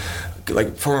there,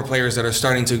 like former players that are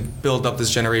starting to build up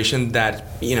this generation that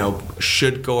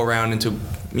should go around into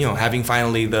having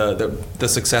finally the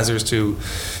successors to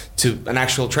an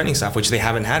actual training staff, which they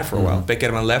haven't had for a while.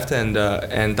 Beckerman left and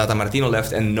Tata Martino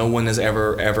left, and no one has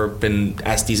ever been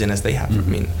as decent as they have. I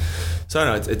mean, so I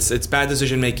don't know. It's bad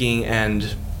decision making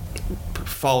and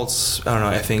false. I don't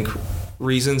know. I think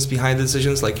reasons behind the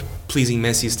decisions, like pleasing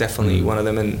Messi is definitely one of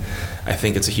them, and I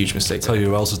think it's a huge mistake. Tell you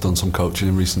who else has done some coaching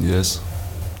in recent years?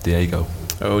 Diego.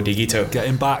 Oh, Dieguito. Get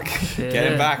him back.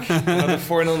 Get him back. Another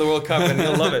 4-0 in the World Cup, and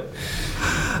he'll love it.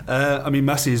 I mean,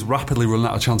 Messi is rapidly running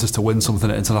out of chances to win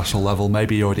something at international level.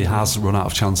 Maybe he already has run out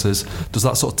of chances. Does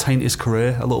that sort of taint his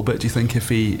career a little bit, do you think, if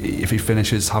he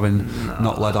finishes having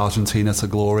not led Argentina to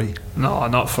glory? No,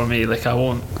 not for me. Like, I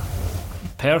won't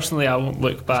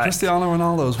look back. Cristiano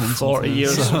Ronaldo's won 40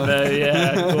 years from now,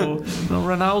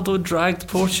 Ronaldo dragged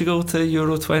Portugal to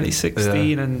Euro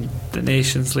 2016 and the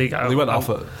Nations League. He went off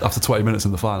after 20 minutes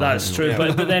in the final. That's true,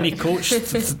 but then he coached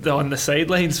on the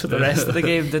sidelines for the rest of the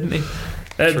game, didn't he?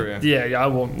 True, I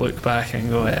won't look back and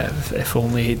go, if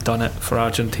only he'd done it for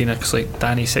Argentina, because like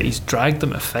Danny said, he's dragged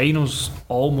them to finals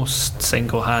almost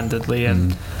single-handedly,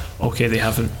 and okay, they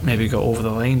haven't maybe got over the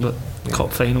line, but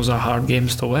cup finals are hard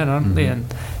games to win, aren't they? And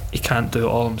he can't do it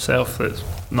all himself. It's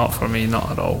not for me, not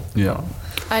at all. Yeah.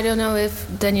 I don't know if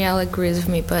Danielle agrees with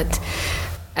me, but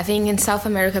I think in South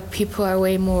America people are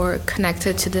way more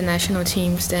connected to the national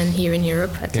teams than here in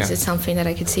Europe. At least it's something that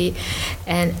I could see,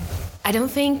 and I don't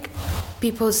think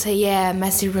people say,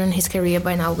 Messi ruined his career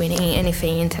by not winning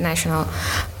anything international,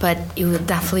 but it would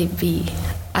definitely be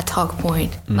a talk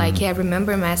point. Like,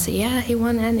 remember Messi? He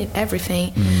won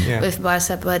everything with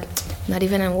Barca, but not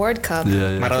even a World Cup.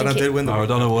 Maradona did win the World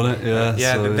Cup. Maradona won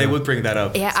it, they would bring that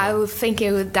up. I would think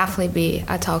it would definitely be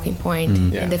a talking point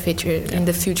in the future. In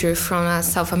the future, from a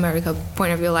South America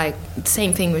point of view, like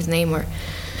same thing with Neymar.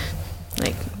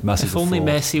 Like, if only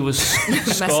Messi was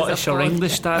Scottish or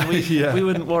English, Dan, we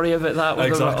wouldn't worry about that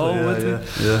at all, would we?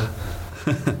 Yeah.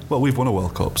 Well, we've won a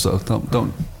World Cup, so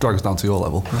don't drag us down to your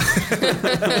level.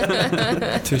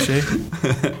 Touché.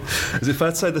 Is it fair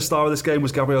to say the star of this game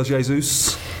was Gabriel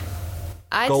Jesus?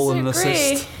 I Goal and an disagree.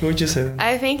 assist. Who would you say?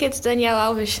 I think it's Daniel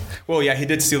Alves. Well, yeah, he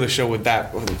did steal the show with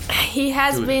that. He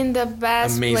has been the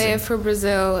best player for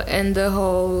Brazil in the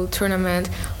whole tournament.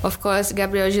 Of course,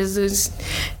 Gabriel Jesus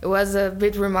was a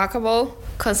bit remarkable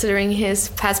considering his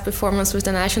past performance with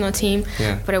the national team.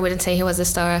 But I wouldn't say he was a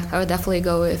star. I would definitely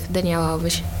go with Daniel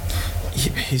Alves.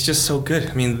 He's just so good.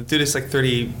 I mean, the dude is like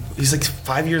 30. He's like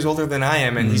 5 years older than I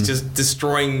am, and he's just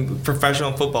destroying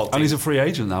professional football teams. And he's a free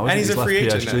agent now, isn't he? He's a free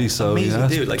agent PSG, now. so amazing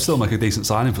dude. Like, still make a decent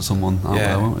signing for someone out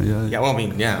there, won't he? Well, I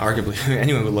mean, arguably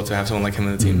anyone would love to have someone like him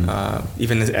in the team,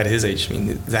 even at his age. I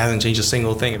mean, that hasn't changed a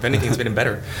single thing. If anything, it's been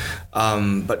better.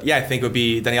 But I think it would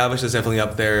be Dani Alves is definitely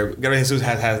up there. Gabriel Jesus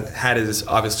has had his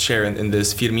obvious share in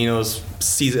this. Firmino's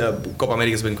Copa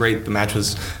América has been great. The match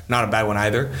was not a bad one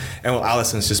either. And well,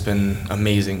 Alisson's just been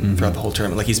amazing throughout the whole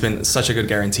tournament. Like, he's been such a good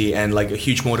guarantee and like a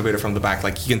huge motivator from the back.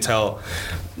 Like, you can tell,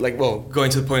 like, well,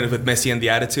 going to the point of with Messi and the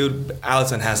attitude,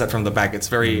 Alisson has that from the back. It's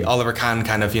very Oliver Kahn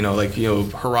kind of,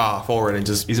 hurrah forward and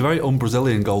just. He's a very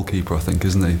un-Brazilian goalkeeper, I think,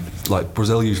 isn't he? Like,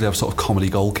 Brazil usually have sort of comedy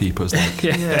goalkeepers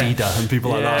like Dida and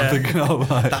people like that. I'm thinking of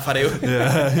like, Tafarel.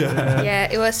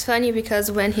 Yeah, it was funny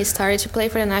because when he started to play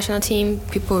for the national team,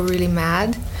 people were really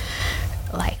mad.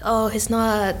 Like, oh, he's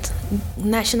not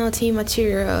national team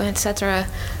material, etc.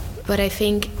 But I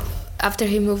think after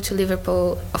he moved to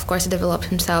Liverpool, of course, he developed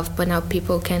himself, but now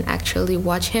people can actually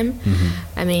watch him.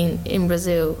 I mean, in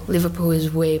Brazil, Liverpool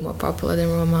is way more popular than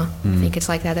Roma. I think it's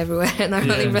like that everywhere, not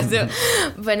only in Brazil.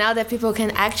 But now that people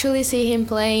can actually see him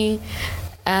playing,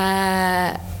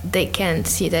 they can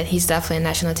see that he's definitely a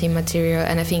national team material,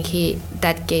 and I think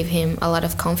that gave him a lot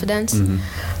of confidence.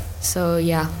 So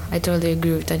yeah, I totally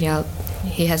agree with Daniel.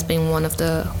 He has been one of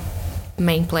the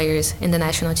main players in the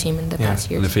national team in the past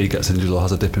years. And if he gets injured or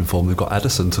has a dip in form, they've got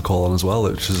Ederson to call on as well,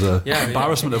 which is an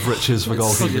embarrassment of riches for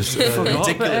goalkeepers.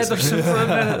 Ridiculous. Ederson for a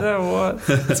minute there, what?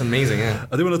 That's amazing, yeah.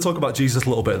 I do want to talk about Jesus a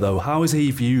little bit though. How is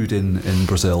he viewed in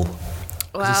Brazil?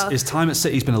 Well, His time at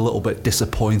City's been a little bit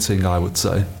disappointing, I would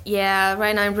say. Yeah,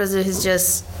 right now in Brazil he's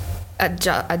just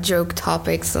a joke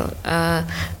topic. So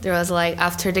there was like,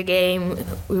 after the game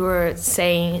we were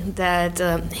saying that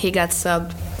he got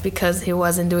subbed because he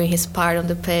wasn't doing his part on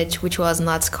the pitch, which was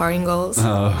not scoring goals.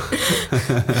 But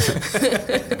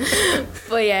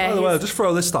yeah. By the way, I'll just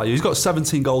throw this stat. He's got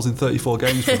 17 goals in 34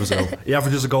 games for Brazil. He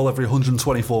averages a goal every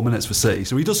 124 minutes for City,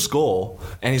 so he does score.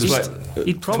 And he's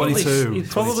He'd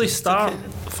probably start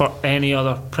for any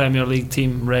other Premier League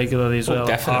team regularly as well.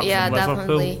 Definitely. Yeah,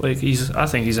 Liverpool. definitely. Like, I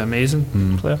think he's an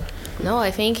amazing player. No,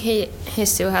 I think he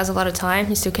still has a lot of time.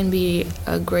 He still can be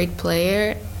a great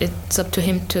player. It's up to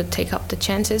him to take up the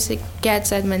chances he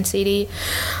gets at Man City.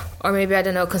 Or maybe, I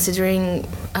don't know, considering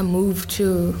a move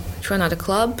to another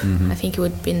club. I think it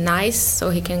would be nice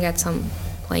so he can get some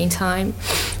playing time.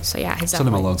 So yeah, he's Send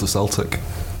him alone to Celtic.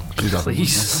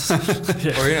 Please. Or,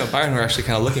 Bayern were actually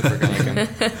kind of looking for a guy like him.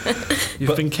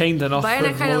 You've been kind enough.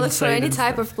 Bayern are kind of looking for any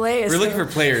type of players. We're looking for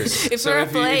players. If you're a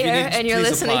player and you're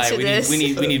listening to this, we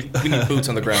need boots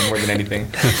on the ground more than anything.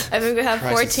 I think we have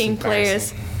 14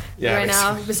 players right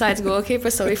now besides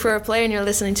goalkeepers. So if you're a player and you're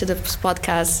listening to this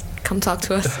podcast, come talk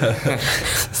to us.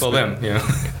 Well, them,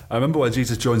 I remember when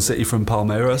Jesus joined City from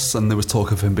Palmeiras and there was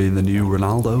talk of him being the new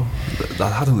Ronaldo.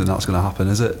 I don't think that's going to happen,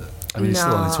 is it? I mean, he's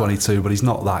still only 22, but he's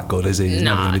not that good, is he? He's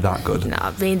never going to be that good.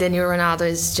 No, being the new Ronaldo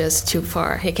is just too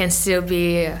far. He can still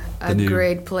be a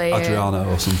great player. Adriano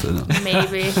or something.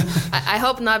 Maybe. I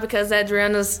hope not, because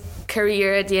Adriano's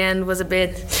career at the end was a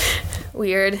bit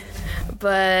weird.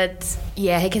 But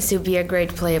yeah, he can still be a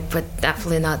great player, but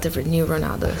definitely not the new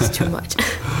Ronaldo. It's too much.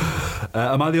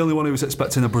 Am I the only one who was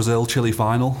expecting a Brazil-Chile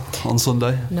final on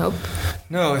Sunday? Nope.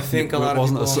 No, I think a lot of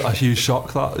people... Wasn't a huge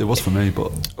shock, that? It was for me,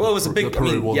 but... Well, it was a big...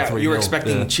 Peru you were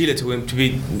expecting Chile to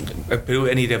beat Peru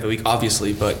any day of the week,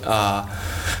 obviously, but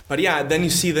yeah, then you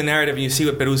see the narrative and you see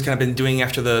what Peru's kind of been doing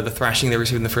after the thrashing they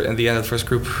received in the end of the first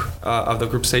group, of the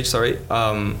group stage, sorry.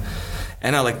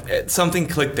 And something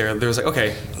clicked there. There was like,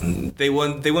 okay, they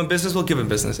won business, we'll give them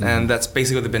business. And that's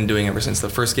basically what they've been doing ever since the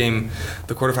first game,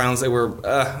 the quarterfinals. They were,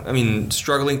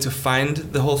 struggling to find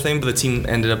the whole thing, but the team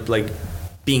ended up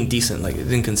being decent. Like, it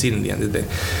didn't concede in the end, did they?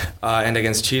 And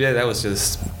against Chile, that was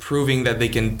just proving that they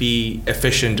can be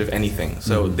efficient of anything.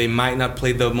 So they might not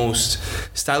play the most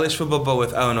stylish football, but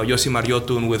with, Yosimar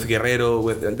Yotun, with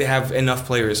Guerrero, they have enough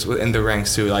players in the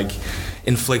ranks to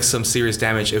inflict some serious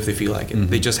damage if they feel like it.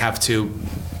 They just have to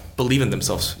believe in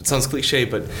themselves. It sounds cliche,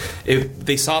 but if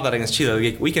they saw that against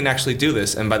Chile, we can actually do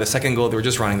this. And by the second goal, they were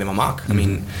just running them amok. I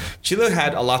mean, Chile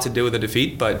had a lot to do with the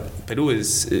defeat, but Peru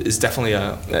is definitely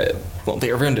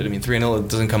they earned it. I mean, 3-0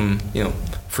 doesn't come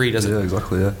free, does it? Yeah,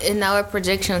 exactly. Yeah. In our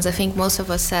predictions, I think most of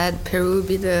us said Peru would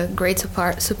be the great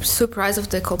surprise of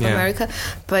the Copa America,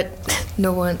 but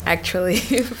no one actually.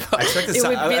 I expected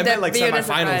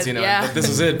semi-finals, but this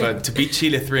was it. But to beat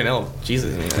Chile 3-0,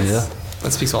 Jesus,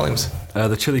 that speaks volumes.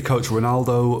 The Chile coach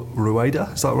Ronaldo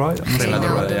Rueda, is that right?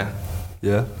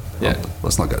 Yeah.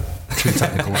 Let's not get too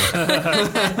technical.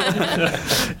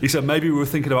 He said maybe we were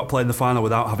thinking about playing the final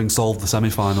without having solved the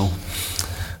semi-final.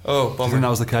 Oh, bummer. I think that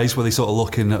was the case. Were they sort of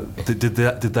looking at, did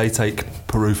they take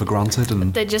Peru for granted?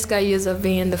 And they just got used of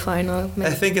being in the final.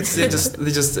 Maybe. I think they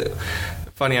just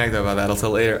funny anecdote about that. I'll tell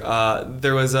later.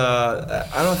 There was there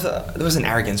was an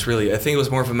arrogance, really. I think it was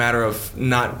more of a matter of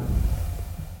not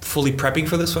fully prepping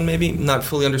for this one, maybe not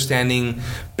fully understanding.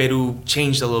 Peru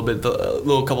changed a little bit,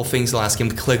 a couple things the last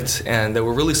game clicked, and there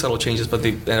were really subtle changes, but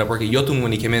they ended up working. Yotun,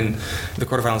 when he came in the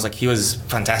quarterfinals, like he was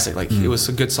fantastic. Like it was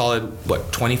a good solid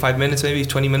 25 minutes, maybe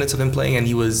 20 minutes of him playing, and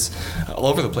he was all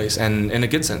over the place, and in a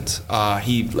good sense.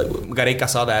 Gareca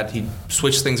saw that, he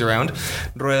switched things around.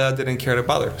 Rueda didn't care to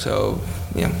bother, so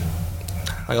yeah,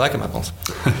 I like him at balls.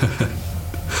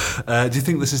 Do you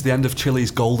think this is the end of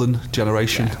Chile's golden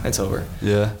generation? Yeah, it's over.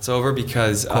 Yeah, it's over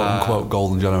because quote unquote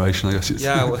golden generation, I guess. It's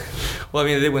well, I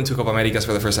mean, they went to Copa Americas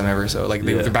for the first time ever, so like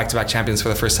they're back-to-back champions for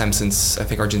the first time since I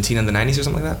think Argentina in the 90s or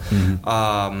something like that.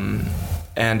 Mm-hmm.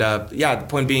 The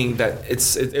point being that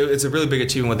it's a really big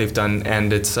achievement what they've done,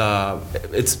 and it's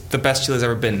the best Chile's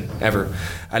ever been, ever.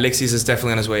 Alexis is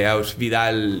definitely on his way out.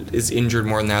 Vidal is injured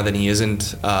more now than he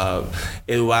isn't.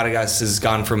 Edu Vargas has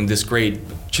gone from this great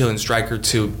Chilean striker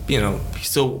to, he's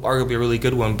still arguably a really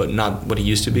good one, but not what he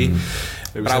used to be.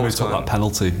 Mm-hmm. It was always took that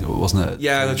penalty, wasn't it?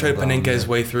 Yeah, they tried to Panenka his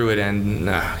way through it, and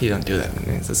he don't do that.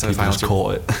 It's the he just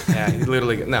caught it. Yeah, he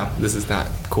literally, no, this is not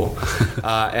cool.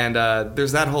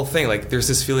 There's that whole thing. Like, there's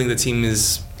this feeling the team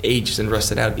is aged and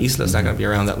rusted out. Isla's not going to be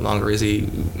around that longer, is he?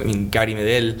 I mean, Gary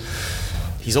Medel,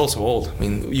 he's also old. I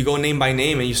mean, you go name by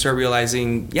name and you start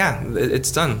realizing,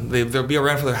 it's done. They'll be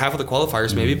around for half of the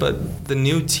qualifiers maybe, but the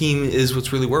new team is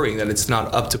what's really worrying, that it's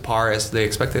not up to par as they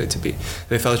expected it to be.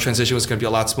 They thought the transition was going to be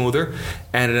a lot smoother,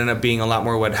 and it ended up being a lot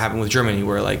more what happened with Germany,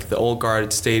 where like the old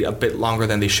guard stayed a bit longer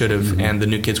than they should have, and the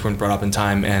new kids weren't brought up in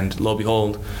time, and lo and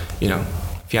behold,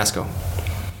 fiasco.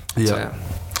 Yeah. So, yeah.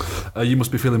 You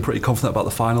must be feeling pretty confident about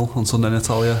the final on Sunday,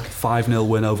 Nathalia. 5-0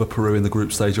 win over Peru in the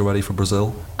group stage already for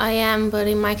Brazil. I am, but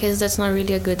in my case, that's not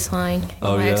really a good sign in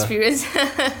my experience.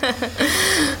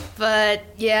 But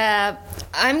yeah,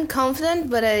 I'm confident,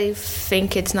 but I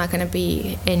think it's not going to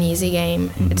be an easy game.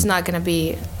 Mm-hmm. It's not going to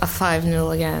be a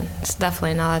 5-0 again. It's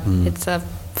definitely not. It's a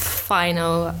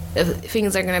final.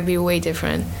 Things are going to be way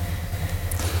different.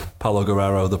 Paulo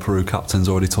Guerrero, the Peru captain's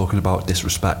already talking about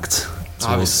disrespect.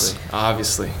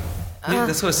 Obviously.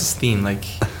 That's what's his theme, like,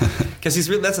 because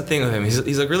that's the thing with him.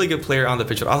 He's a really good player on the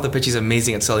pitch, but off the pitch he's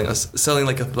amazing at selling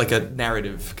like a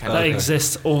narrative kind that of. That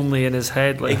exists only in his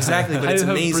head. Like, exactly, but it's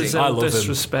amazing. I love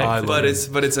disrespect. But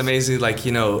it's amazing, like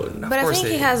But I think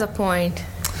he has a point.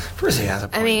 Of course he has a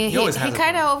point. I mean, he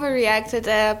kind of overreacted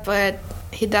that, but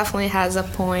he definitely has a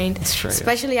point. That's true,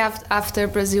 especially after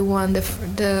Brazil won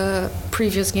the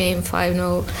previous game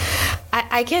 5-0.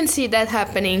 I can see that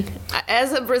happening.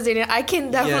 As a Brazilian, I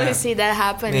can definitely see that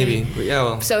happening. Maybe,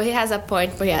 but So he has a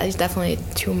point, but it's definitely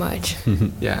too much.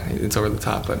 Yeah, it's over the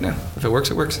top, but no, if it works,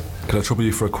 it works. Can I trouble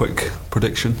you for a quick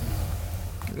prediction?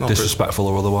 Disrespectful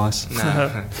or otherwise?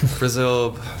 Nah.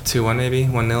 Brazil 2-1 maybe,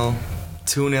 1-0.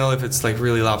 2-0 if it's like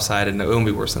really lopsided. No, it won't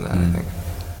be worse than that, I think.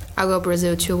 I'll go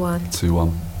Brazil 2-1.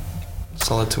 2-1.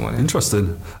 Solid 2-1.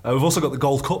 Interesting. We've also got the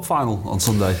Gold Cup final on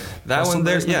Sunday. That one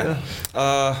there, USA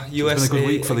it's been a good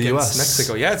week for the US.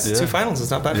 Mexico. Yeah, it's 2 finals. It's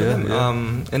not bad for them. Yeah.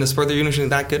 And a sport they're usually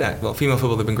not good at. Well, female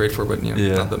football they've been great for, but not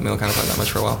the male kind of that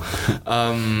much for a while.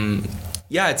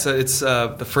 It's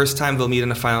the first time they'll meet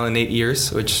in a final in 8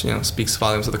 years, which speaks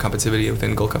volumes of the competitivity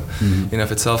within Gold Cup in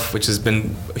of itself, which has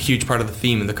been a huge part of the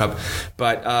theme in the Cup.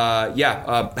 But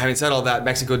having said all that,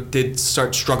 Mexico did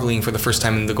start struggling for the first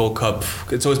time in the Gold Cup.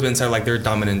 It's always been like they're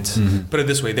dominant. Put it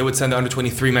this way, they would send the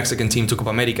under-23 Mexican team to Copa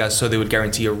America, so they would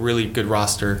guarantee a really good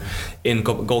roster in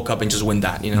Gold Cup and just win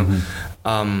that.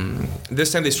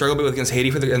 This time they struggled a bit against Haiti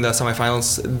in the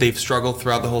semifinals. They've struggled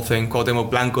throughout the whole thing. Cuauhtemoc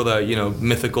Blanco, the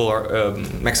mythical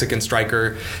Mexican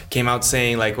striker, came out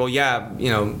saying like, well,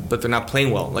 but they're not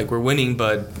playing well. Like, we're winning,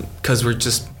 but because we're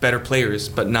just better players,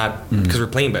 but not because we're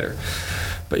playing better.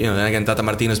 But then again, Tata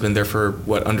Martino's been there for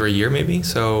under a year maybe,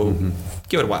 so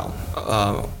give it a while.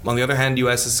 On the other hand,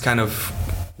 US is kind of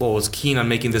was keen on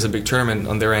making this a big tournament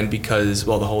on their end because,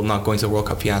 the whole not going to the World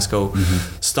Cup fiasco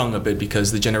stung a bit,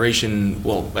 because the generation,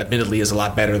 admittedly is a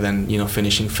lot better than,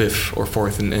 finishing 5th or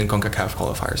 4th in CONCACAF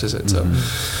qualifiers, is it? So,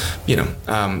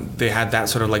 they had that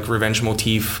sort of like revenge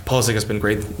motif. Pulisic has been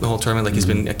great the whole tournament. Like, he's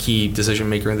been a key decision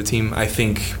maker in the team. I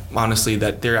think, honestly,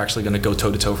 that they're actually going to go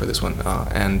toe-to-toe for this one.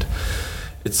 And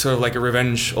it's sort of like a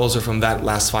revenge also from that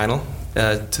last final.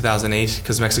 2008,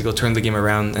 because Mexico turned the game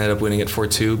around, ended up winning it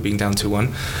 4-2, being down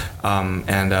 2-1,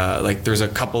 there's a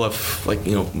couple of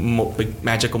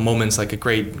magical moments, like a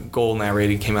great goal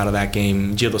narrated came out of that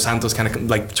game. Gio dos Santos kind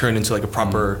of turned into a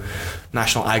proper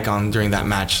national icon during that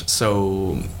match.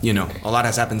 So a lot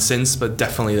has happened since, but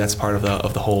definitely that's part of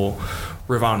the whole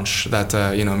revanche that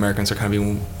Americans are kind of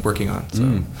been working on.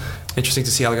 So. Interesting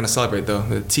to see how they're going to celebrate, though.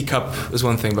 The teacup is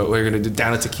one thing, but we're going to do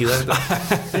down a tequila.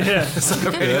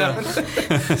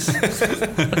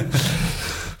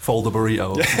 fold a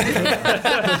burrito.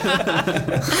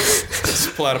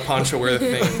 Just pull out a poncho, wear the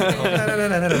thing.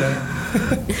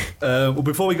 Well,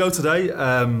 before we go today,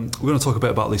 we're going to talk a bit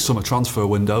about the summer transfer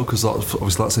window, because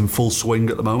obviously that's in full swing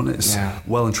at the moment. It's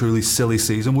well and truly silly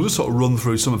season. We'll just sort of run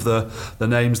through some of the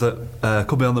names that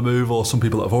could be on the move, or some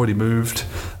people that have already moved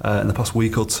in the past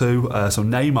week or two. So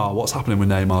Neymar, what's happening with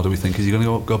Neymar, do we think? Is he going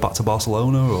to go back to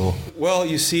Barcelona? Or? Well,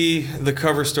 you see the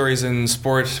cover stories in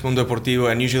Sport, Mundo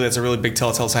Deportivo, and usually that's a really big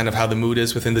telltale sign of how the mood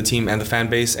is within the team and the fan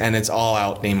base, and it's all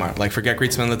out Neymar. Like, forget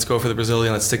Griezmann, let's go for the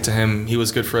Brazilian, let's stick to him. He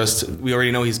was good for us. We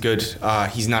already know he's good.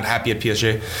 He's not happy at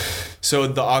PSG. So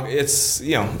it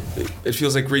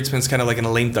feels like Griezmann's kind of like in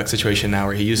a lame duck situation now,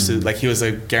 where he used to, like, he was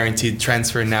a guaranteed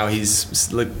transfer, and now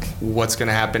he's like, what's going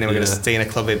to happen? Am I going to stay in a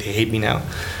club that they hate me now?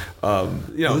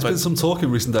 There's been some talk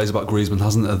in recent days about Griezmann,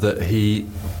 hasn't there, that he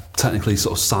technically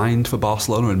sort of signed for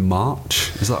Barcelona in March.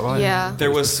 Is that right? Yeah.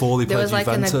 There was like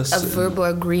a verbal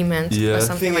agreement or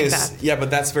something like that. Yeah,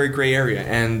 but that's very gray area,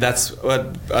 and that's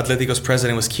what Atletico's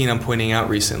president was keen on pointing out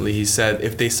recently. He said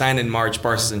if they sign in March,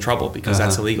 Barca's in trouble, because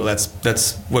that's illegal.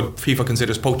 That's what FIFA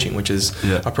considers poaching, which is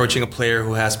approaching a player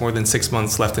who has more than 6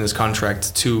 months left in his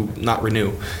contract to not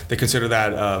renew. They consider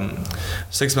that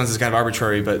 6 months is kind of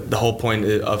arbitrary, but the whole point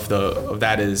of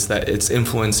that is that it's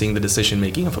influencing the decision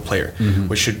making of a player,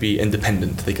 which should be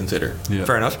independent, they consider.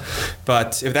 Fair enough.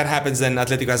 But if that happens, then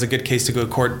Atletico has a good case to go to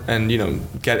court and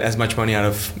get as much money out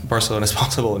of Barcelona as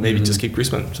possible, and maybe just keep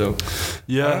Griezmann. So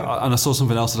and I saw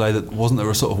something else today, that wasn't there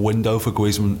a sort of window for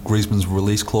Griezmann's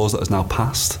release clause that has now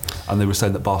passed, and they were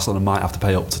saying that Barcelona might have to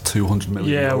pay up to 200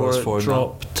 million euros for him.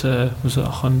 Dropped to, was it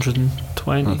 120?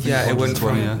 It went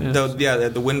from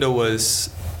the window was,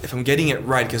 if I'm getting it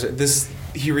right, because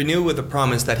he renewed with the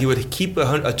promise that he would keep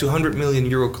a 200 million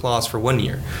euro clause for 1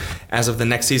 year. As of the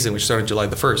next season, which started July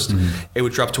the 1st, it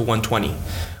would drop to 120,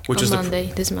 which is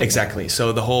this Monday. Exactly.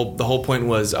 So the whole point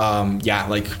was,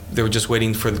 like they were just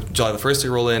waiting for July the 1st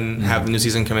to roll in, have the new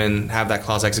season come in, have that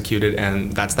clause executed,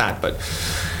 and that's that. But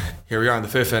here we are on the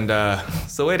 5th, and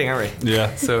still waiting, aren't we?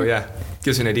 Yeah. So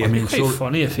gives you an idea. I mean, it'd be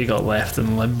funny if he got left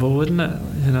in limbo, wouldn't it?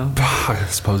 I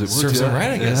suppose it would. Serves him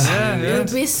right, I guess. It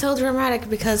would be so dramatic,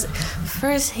 because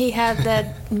first he had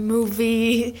that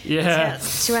movie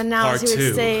to announce he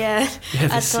would stay at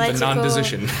Atletico. The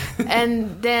non-decision.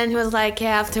 And then he was like,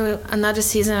 after another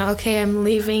season, okay, I'm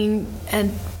leaving,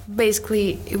 and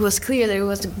basically it was clear that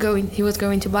he was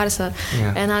going to Barca.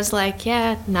 And I was like,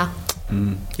 no.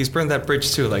 He's burned that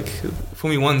bridge too. Like,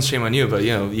 fool me once, shame on you. But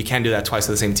you can't do that twice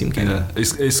to the same team, can you?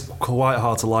 It's quite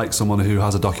hard to like someone who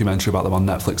has a documentary about them on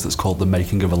Netflix that's called "The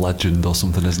Making of a Legend" or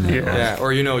something, isn't it?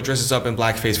 Or dresses up in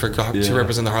blackface to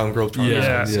represent the Harlem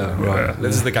Globetrotters. Right.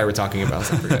 This is the guy we're talking about.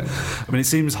 So I mean, it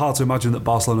seems hard to imagine that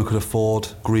Barcelona could afford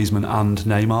Griezmann and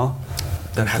Neymar.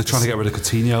 They're trying to get rid of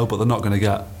Coutinho, but they're not going to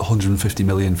get 150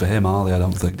 million for him, are they? I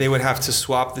don't think. They would have to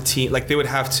swap the team. Like, they would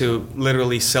have to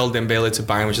literally sell Dembele to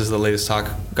Bayern, which is the latest talk.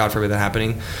 God forbid that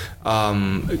happening.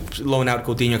 Loan out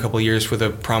Coutinho a couple of years with a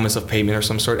promise of payment or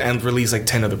some sort, and release like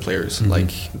 10 other players.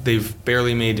 Like, they've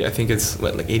barely made, I think it's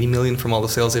like 80 million from all the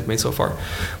sales they've made so far,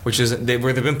 which is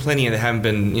where there've been plenty and they haven't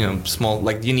been small.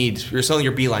 Like, you're selling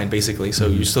your beeline basically, so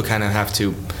you still kind of have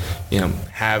to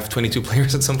have 22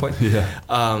 players at some point.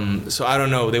 So I don't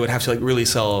know. They would have to really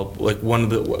sell like one of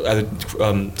the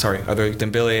either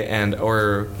Dembele and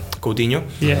or Coutinho.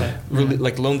 Really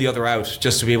like loan the other out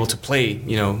just to be able to play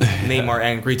Neymar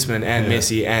and Griezmann and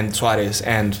Messi and Suarez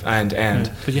and.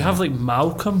 But you have like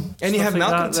Malcolm. And you have like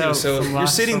Malcolm too. So you're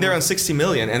sitting there on 60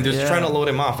 million and they're trying to load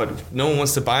him off, but no one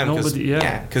wants to buy him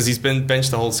because he's been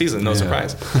benched the whole season. No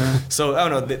surprise. So I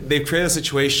don't know. They've created a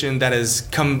situation that has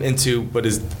come into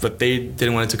what they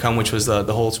didn't want it to come, which was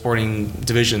the whole sporting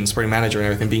division, sporting manager and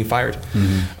everything being fired.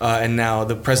 And now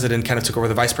the president kind of took over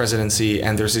the vice presidency,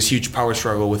 and there's this huge power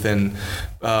struggle within.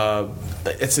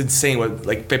 It's insane. What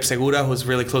like Pep Segura, who's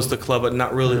really close to the club but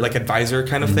not really like advisor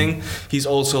kind of thing. He's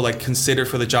also like considered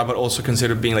for the job, but also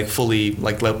considered being like fully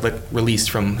like released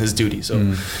from his duty.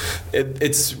 So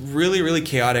it's really, really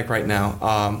chaotic right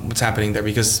now. What's happening there,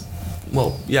 because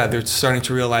they're starting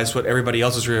to realize what everybody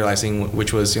else is realizing,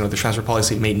 which was, the transfer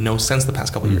policy made no sense the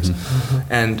past couple of years.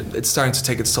 And it's starting to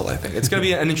take its toll, I think. It's going to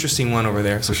be an interesting one over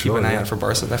there, so keep an eye out for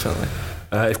Barca, definitely.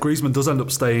 If Griezmann does end up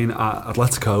staying at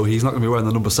Atletico, he's not going to be wearing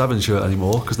the number 7 shirt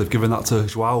anymore, because they've given that to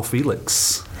João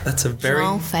Félix. That's a very...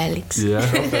 João Félix. Yeah.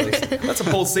 That's a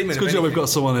bold statement. It's good job we've got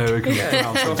someone here who can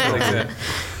pronounce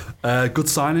it. Good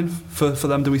signing for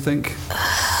them, do we think?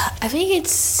 I think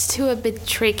it's still a bit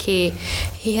tricky.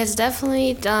 He has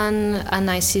definitely done a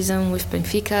nice season with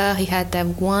Benfica. He had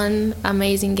that one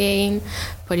amazing game,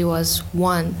 but it was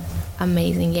one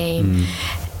amazing game.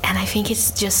 And I think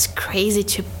it's just crazy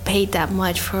to pay that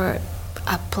much for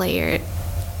a player.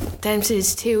 Then it's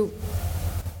still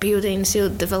building, still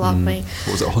developing.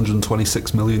 What was it,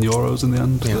 126 million euros in the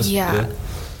end? Yeah.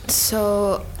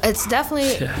 So it's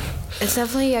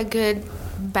definitely a good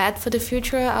bet for the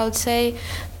future, I would say.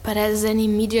 But as an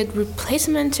immediate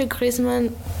replacement to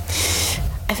Griezmann,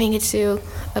 I think it's still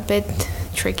a bit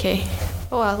tricky.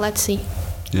 Well, let's see.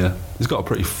 Yeah, he's got a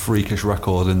pretty freakish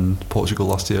record in Portugal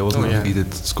last year, wasn't it? He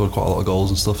scored quite a lot of goals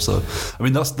and stuff. So, I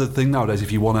mean, that's the thing nowadays.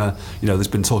 If you want to, there's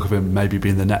been talk of him maybe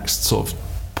being the next sort of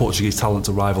Portuguese talent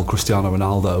to rival Cristiano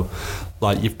Ronaldo.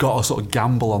 Like, you've got to sort of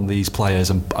gamble on these players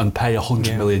and pay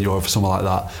 €100 million for someone like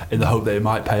that in the hope that it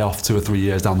might pay off 2 or 3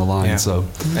 years down the line. Yeah. So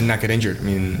and not get injured. I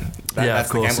mean, that's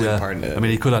the gambling part. I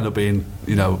mean, he could end up being,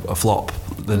 a flop,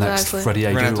 the next Freddie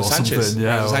Adu or something.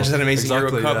 Yeah, Sanchez had an amazing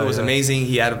Euro Cup. It was amazing.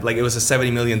 He had it was a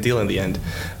 70 million deal in the end.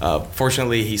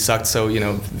 Fortunately, he sucked, so it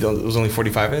was only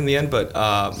 45 in the end. But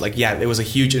it was a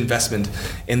huge investment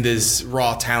in this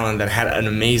raw talent that had an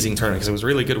amazing tournament because it was a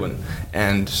really good one.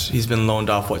 And he's been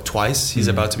loaned off twice. He's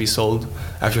about to be sold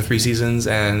after 3 seasons,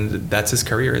 and that's his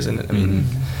career, isn't it? I mean,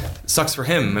 sucks for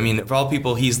him. I mean, of all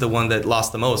people, he's the one that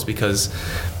lost the most because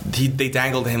they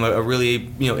dangled him a really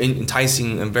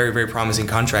enticing and very, very promising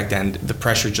contract, and the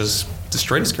pressure just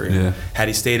destroyed his career. Yeah. Had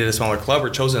he stayed at a smaller club or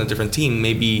chosen a different team,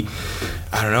 maybe,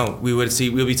 I don't know, we'll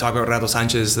be talking about Renato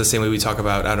Sanchez the same way we talk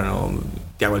about, I don't know,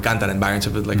 Thiago Alcantara in Bayern,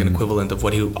 so like an equivalent of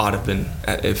what he ought to have been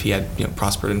if he had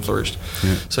prospered and flourished.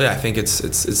 Yeah. So I think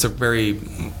it's a very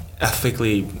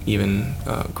ethically even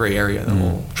grey area, the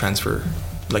whole transfer.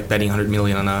 Like betting 100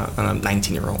 million on a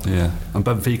 19-year-old. Yeah, and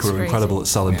Benfica are incredible at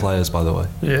selling players, by the way.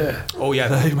 Yeah. Oh yeah,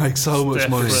 they make so much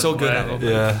money. They're so good at it.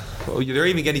 Yeah. Well, they're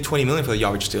even getting 20 million for the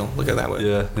Jovic deal. Look at that way.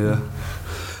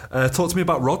 Yeah. Talk to me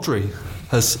about Rodri.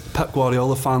 Has Pep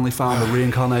Guardiola finally found the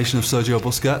reincarnation of Sergio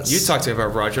Busquets? You talked to me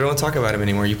about Rodri. I don't talk about him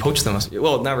anymore. You poached them.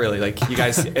 Well, not really. Like you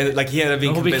guys, like he ended up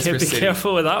being convinced for City. Be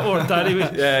careful with that word, Daddy.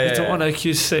 You don't want to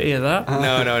accuse City of that.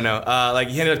 No. Like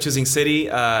he ended up choosing City.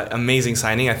 Amazing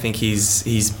signing. I think he's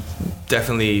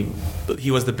definitely,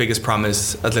 he was the biggest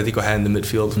promise Atletico had in the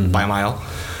midfield by a mile.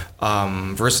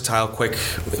 Versatile, quick,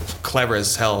 clever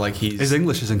as hell. Like his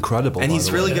English is incredible, and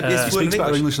he's really good. He speaks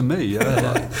better English than me.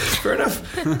 Yeah, fair enough.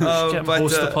 But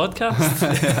host the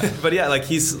podcast. But like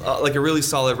he's like a really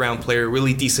solid round player,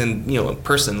 really decent,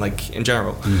 person, like in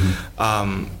general.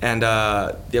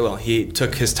 He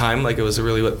took his time. Like it was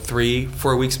really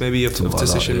 3-4 weeks maybe of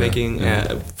decision making.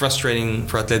 Frustrating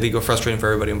for Atletico, frustrating for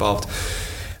everybody involved.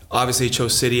 Obviously, he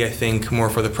chose City, I think, more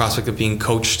for the prospect of being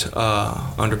coached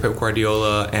under Pep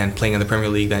Guardiola and playing in the Premier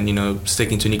League than,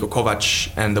 sticking to Niko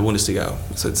Kovac and the Bundesliga.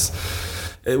 So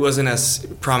it wasn't as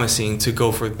promising to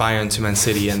go for Bayern to Man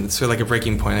City, and it's sort of like a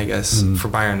breaking point, I guess, for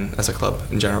Bayern as a club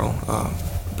in general.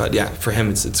 But yeah, for him,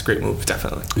 it's a great move,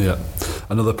 definitely. Yeah.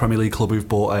 Another Premier League club who've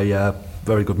bought a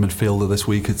very good midfielder this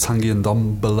week. It's Tanguy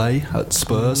Ndombele at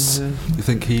Spurs. You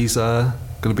think he's going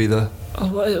to be the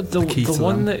key to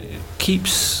one them? That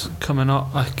keeps coming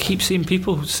up, I keep seeing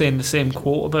people saying the same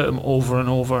quote about him over and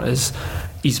over, is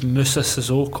Moussa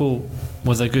Sissoko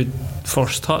with a good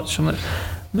first touch. I'm like,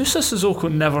 Moussa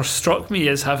Sissoko never struck me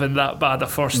as having that bad a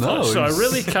first touch, so I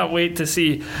really can't wait to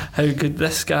see how good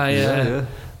this guy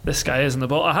this guy is in the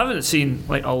ball. I haven't seen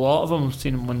like a lot of them. I've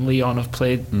seen him when Lyon have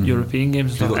played European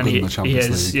games, and he is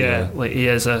like he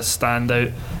is a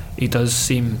standout. He does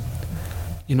seem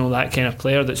that kind of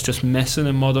player that's just missing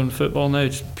in modern football now,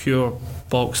 just pure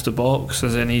box to box,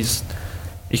 as in he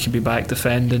can be back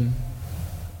defending,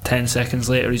 10 seconds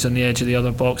later he's on the edge of the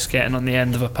other box getting on the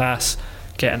end of a pass,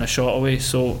 getting a shot away.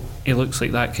 So he looks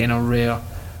like that kind of rare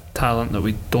talent that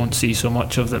we don't see so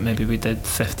much of that maybe we did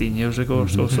 15 years ago or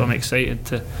so. So I'm excited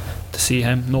to see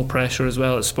him. No pressure as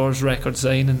well at Spurs, record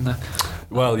signing.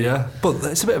 Well, yeah, but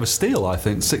it's a bit of a steal, I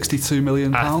think. £62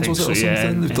 million was it, or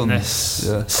something? They've done this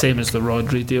same as the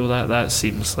Rodri deal. That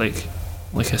seems like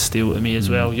a steal to me as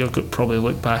well. You'll probably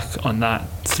look back on that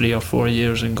 3 or 4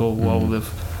 years and go, "Wow,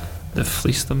 they've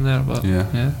fleeced them there." But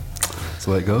yeah. That's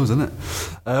the way it goes, isn't it?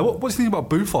 What do you think about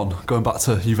Buffon going back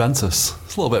to Juventus?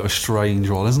 It's a little bit of a strange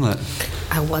one, isn't it?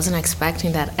 I wasn't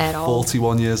expecting that at all.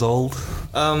 41 years old.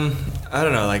 I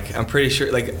don't know. Like, I'm pretty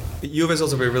sure. Like, Juve is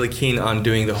also really keen on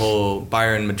doing the whole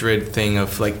Bayern Madrid thing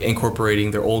of like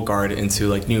incorporating their old guard into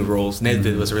like new roles.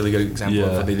 Nedved was a really good example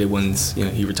of what they did once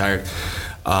he retired.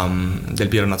 Del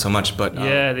Piero not so much, but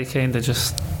they kind of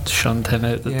just shunned him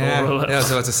out the door. Yeah, I was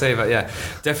about to say, but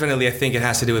definitely I think it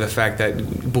has to do with the fact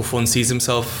that Buffon sees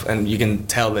himself, and you can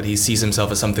tell that he sees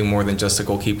himself as something more than just a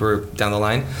goalkeeper down the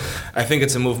line. I think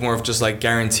it's a move more of just like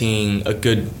guaranteeing a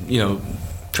good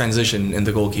transition in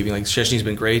the goalkeeping. Like Szczesny's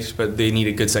been great, but they need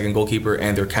a good second goalkeeper,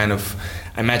 and they're kind of,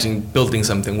 I imagine, building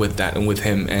something with that and with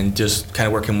him, and just kind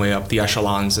of working way up the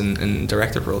echelons and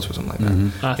director roles or something like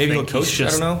that. Maybe he'll coach. I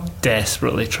don't know.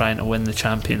 Desperately trying to win the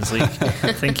Champions League.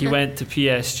 I think he went to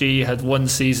PSG, had one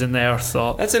season there.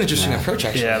 Thought that's an interesting approach.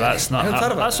 Actually, that's not.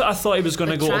 That's what I thought he was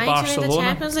going to go to Barcelona. To win the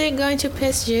Champions League, going to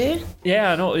PSG.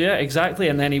 Yeah, I know. Yeah, exactly.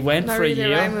 And then he went for a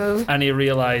year, and he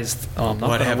realised, I'm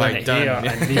not going to win it here.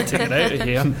 I need to get out of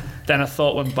here. Then I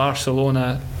thought when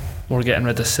Barcelona were getting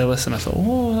rid of Silas, and I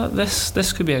thought,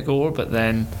 this could be a goer, but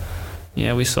then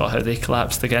we saw how they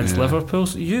collapsed against Liverpool.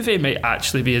 So Juve might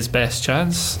actually be his best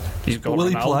chance. He's got Will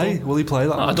Ronaldo. Will he play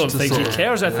that much? I don't think he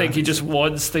cares. I think he just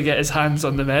wants to get his hands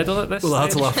on the medal at this stage. I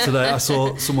had to laugh today. I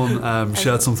saw someone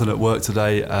shared something at work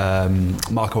today.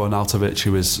 Marko Arnautovic,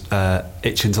 who was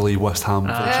itching to leave West Ham for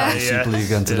the Champions Super League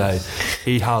again today.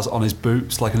 He has on his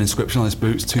boots, like an inscription on his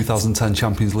boots, 2010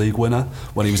 Champions League winner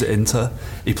when he was at Inter.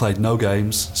 He played no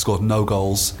games, scored no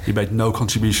goals. He made no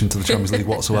contribution to the Champions League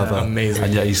whatsoever. Amazing.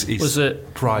 And he's was it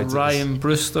Ryan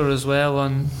Brewster as well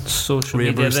on social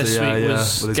media this week?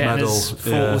 Was with his getting medal. his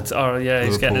photo,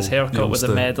 he's getting his haircut with a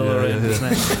medal around his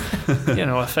neck.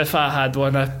 If I had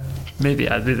one, maybe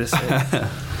I'd be the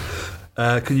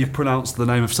same. Can you pronounce the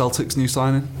name of Celtic's new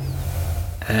signing?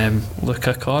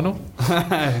 Luca Connell.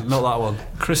 Not that one.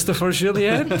 Christopher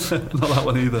Julien. Not that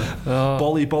one either.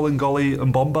 Bolly, Bolingoli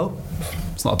and Bombo.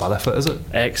 It's not a bad effort, is it?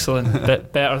 Excellent.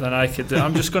 Bit better than I could do.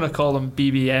 I'm just going to call him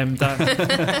BBM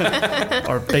Dan.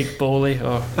 Or Big Bolly.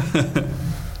 Or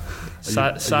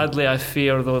sadly, I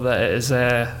fear though that it is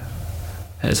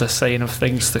a sign of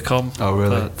things to come. Oh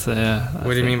really? But,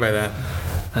 what do you mean by that?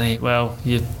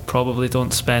 You probably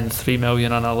don't spend $3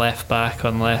 million on a left back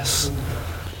unless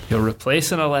you're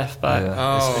replacing a left back.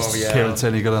 Is Kieran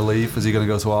Tierney going to leave? Is he going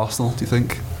to go to Arsenal, do you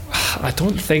think? I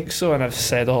don't think so, and I've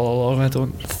said all along I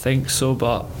don't think so,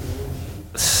 but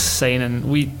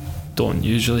we don't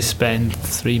usually spend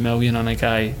 $3 million on a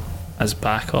guy as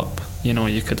backup.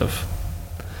 You could have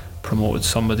promoted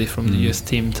somebody from the youth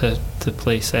team to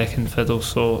play second fiddle,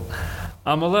 so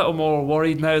I'm a little more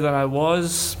worried now than I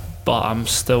was, but I'm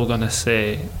still going to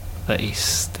say that he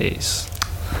stays.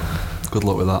 Good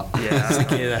luck with that.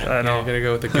 Yeah, I know. I'm going to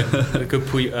go with a good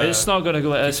point. It's not going to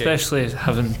go, especially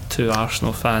having two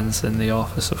Arsenal fans in the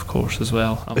office, of course, as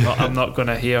well. I'm not going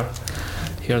to hear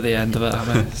the end of it, am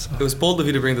I? So. It was bold of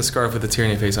you to bring the scarf with the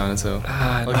Tierney face on it, so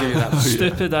I'll give you that.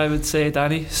 Stupid, I would say,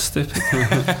 Danny. Stupid.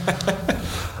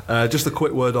 Just a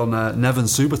quick word on Neven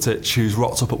Subotic, who's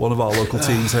rocked up at one of our local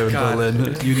teams here in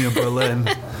Berlin, Union Berlin.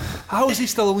 How is he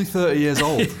still only 30 years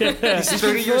old? He's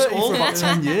 30 years old? For about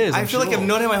 10 years. I feel like I've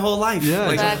known him my whole life. Yeah,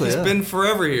 exactly. He's been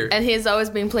forever here. And he's always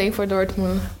been playing for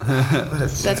Dortmund.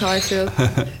 That's how I feel.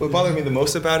 What bothered me the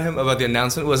most about him, about the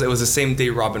announcement, was it was the same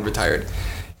day Robin retired.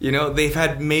 They've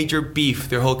had major beef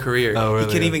their whole career. Oh, really?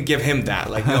 You can't even give him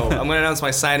that. Like, no, I'm going to announce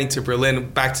my signing to Berlin,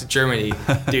 back to Germany.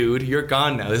 Dude, you're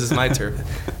gone now. This is my turf.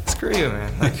 Screw you,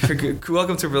 man. Like,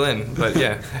 welcome to Berlin. But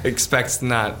yeah, expect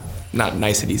not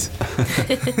niceties.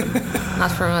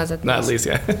 Not from us at least,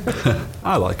 yeah.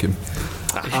 I like him.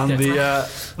 And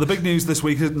the big news this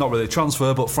week is not really a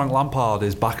transfer, but Frank Lampard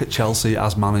is back at Chelsea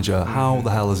as manager. How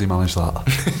the hell has he managed that?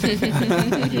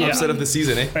 Upset of the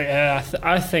season, eh? Yeah,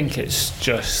 I think it's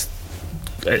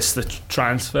the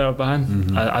transfer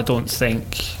ban. I don't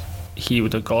think he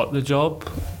would have got the job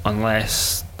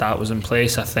unless that was in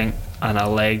place. I think an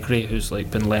Allegri, who's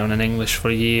been learning English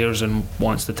for years and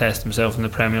wants to test himself in the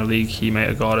Premier League, he might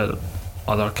have got it.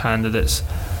 Other candidates,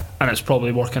 and it's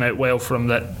probably working out well for him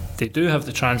that they do have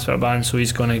the transfer ban, so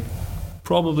he's going to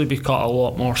probably be cut a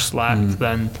lot more slack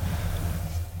than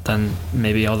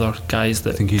maybe other guys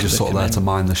that I think he's just sort of there to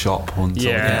mind the shop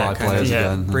until he can buy players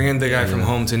again. Bring in the guy from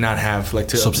home to not have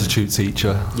to substitute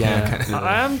teacher.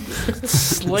 I am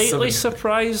slightly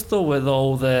surprised though with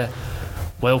all the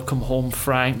welcome home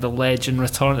Frank, the legend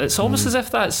return. It's almost as if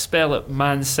that spell at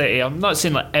Man City, I'm not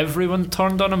saying everyone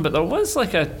turned on him, but there was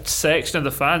a section of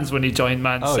the fans when he joined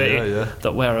Man City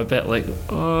that were a bit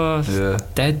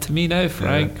dead to me now,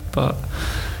 Frank. But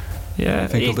I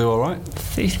think he'll do alright.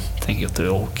 I think he'll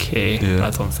do okay.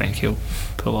 I don't think he'll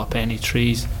pull up any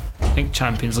trees. I think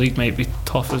Champions League might be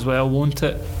tough as well, won't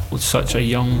it, with such a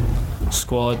young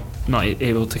squad, not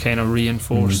able to kind of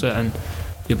reinforce it, and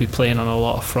you'll be playing on a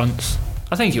lot of fronts.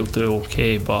 I think he'll do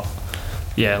okay, but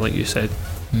yeah, like you said,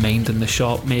 minding the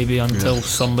shop maybe until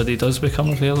somebody does become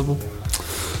available.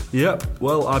 Yep,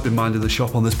 well, I've been minding the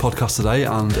shop on this podcast today,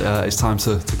 and it's time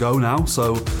to go now.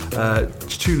 So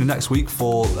tune in next week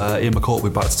for Ian McCourt will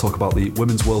be back to talk about the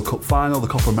Women's World Cup final, the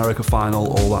Copa America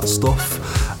final, all that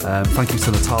stuff. Thank you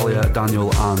to Nathalia,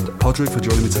 Daniel and Padraig for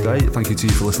joining me today. Thank you to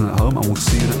you for listening at home, and we'll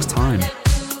see you next time.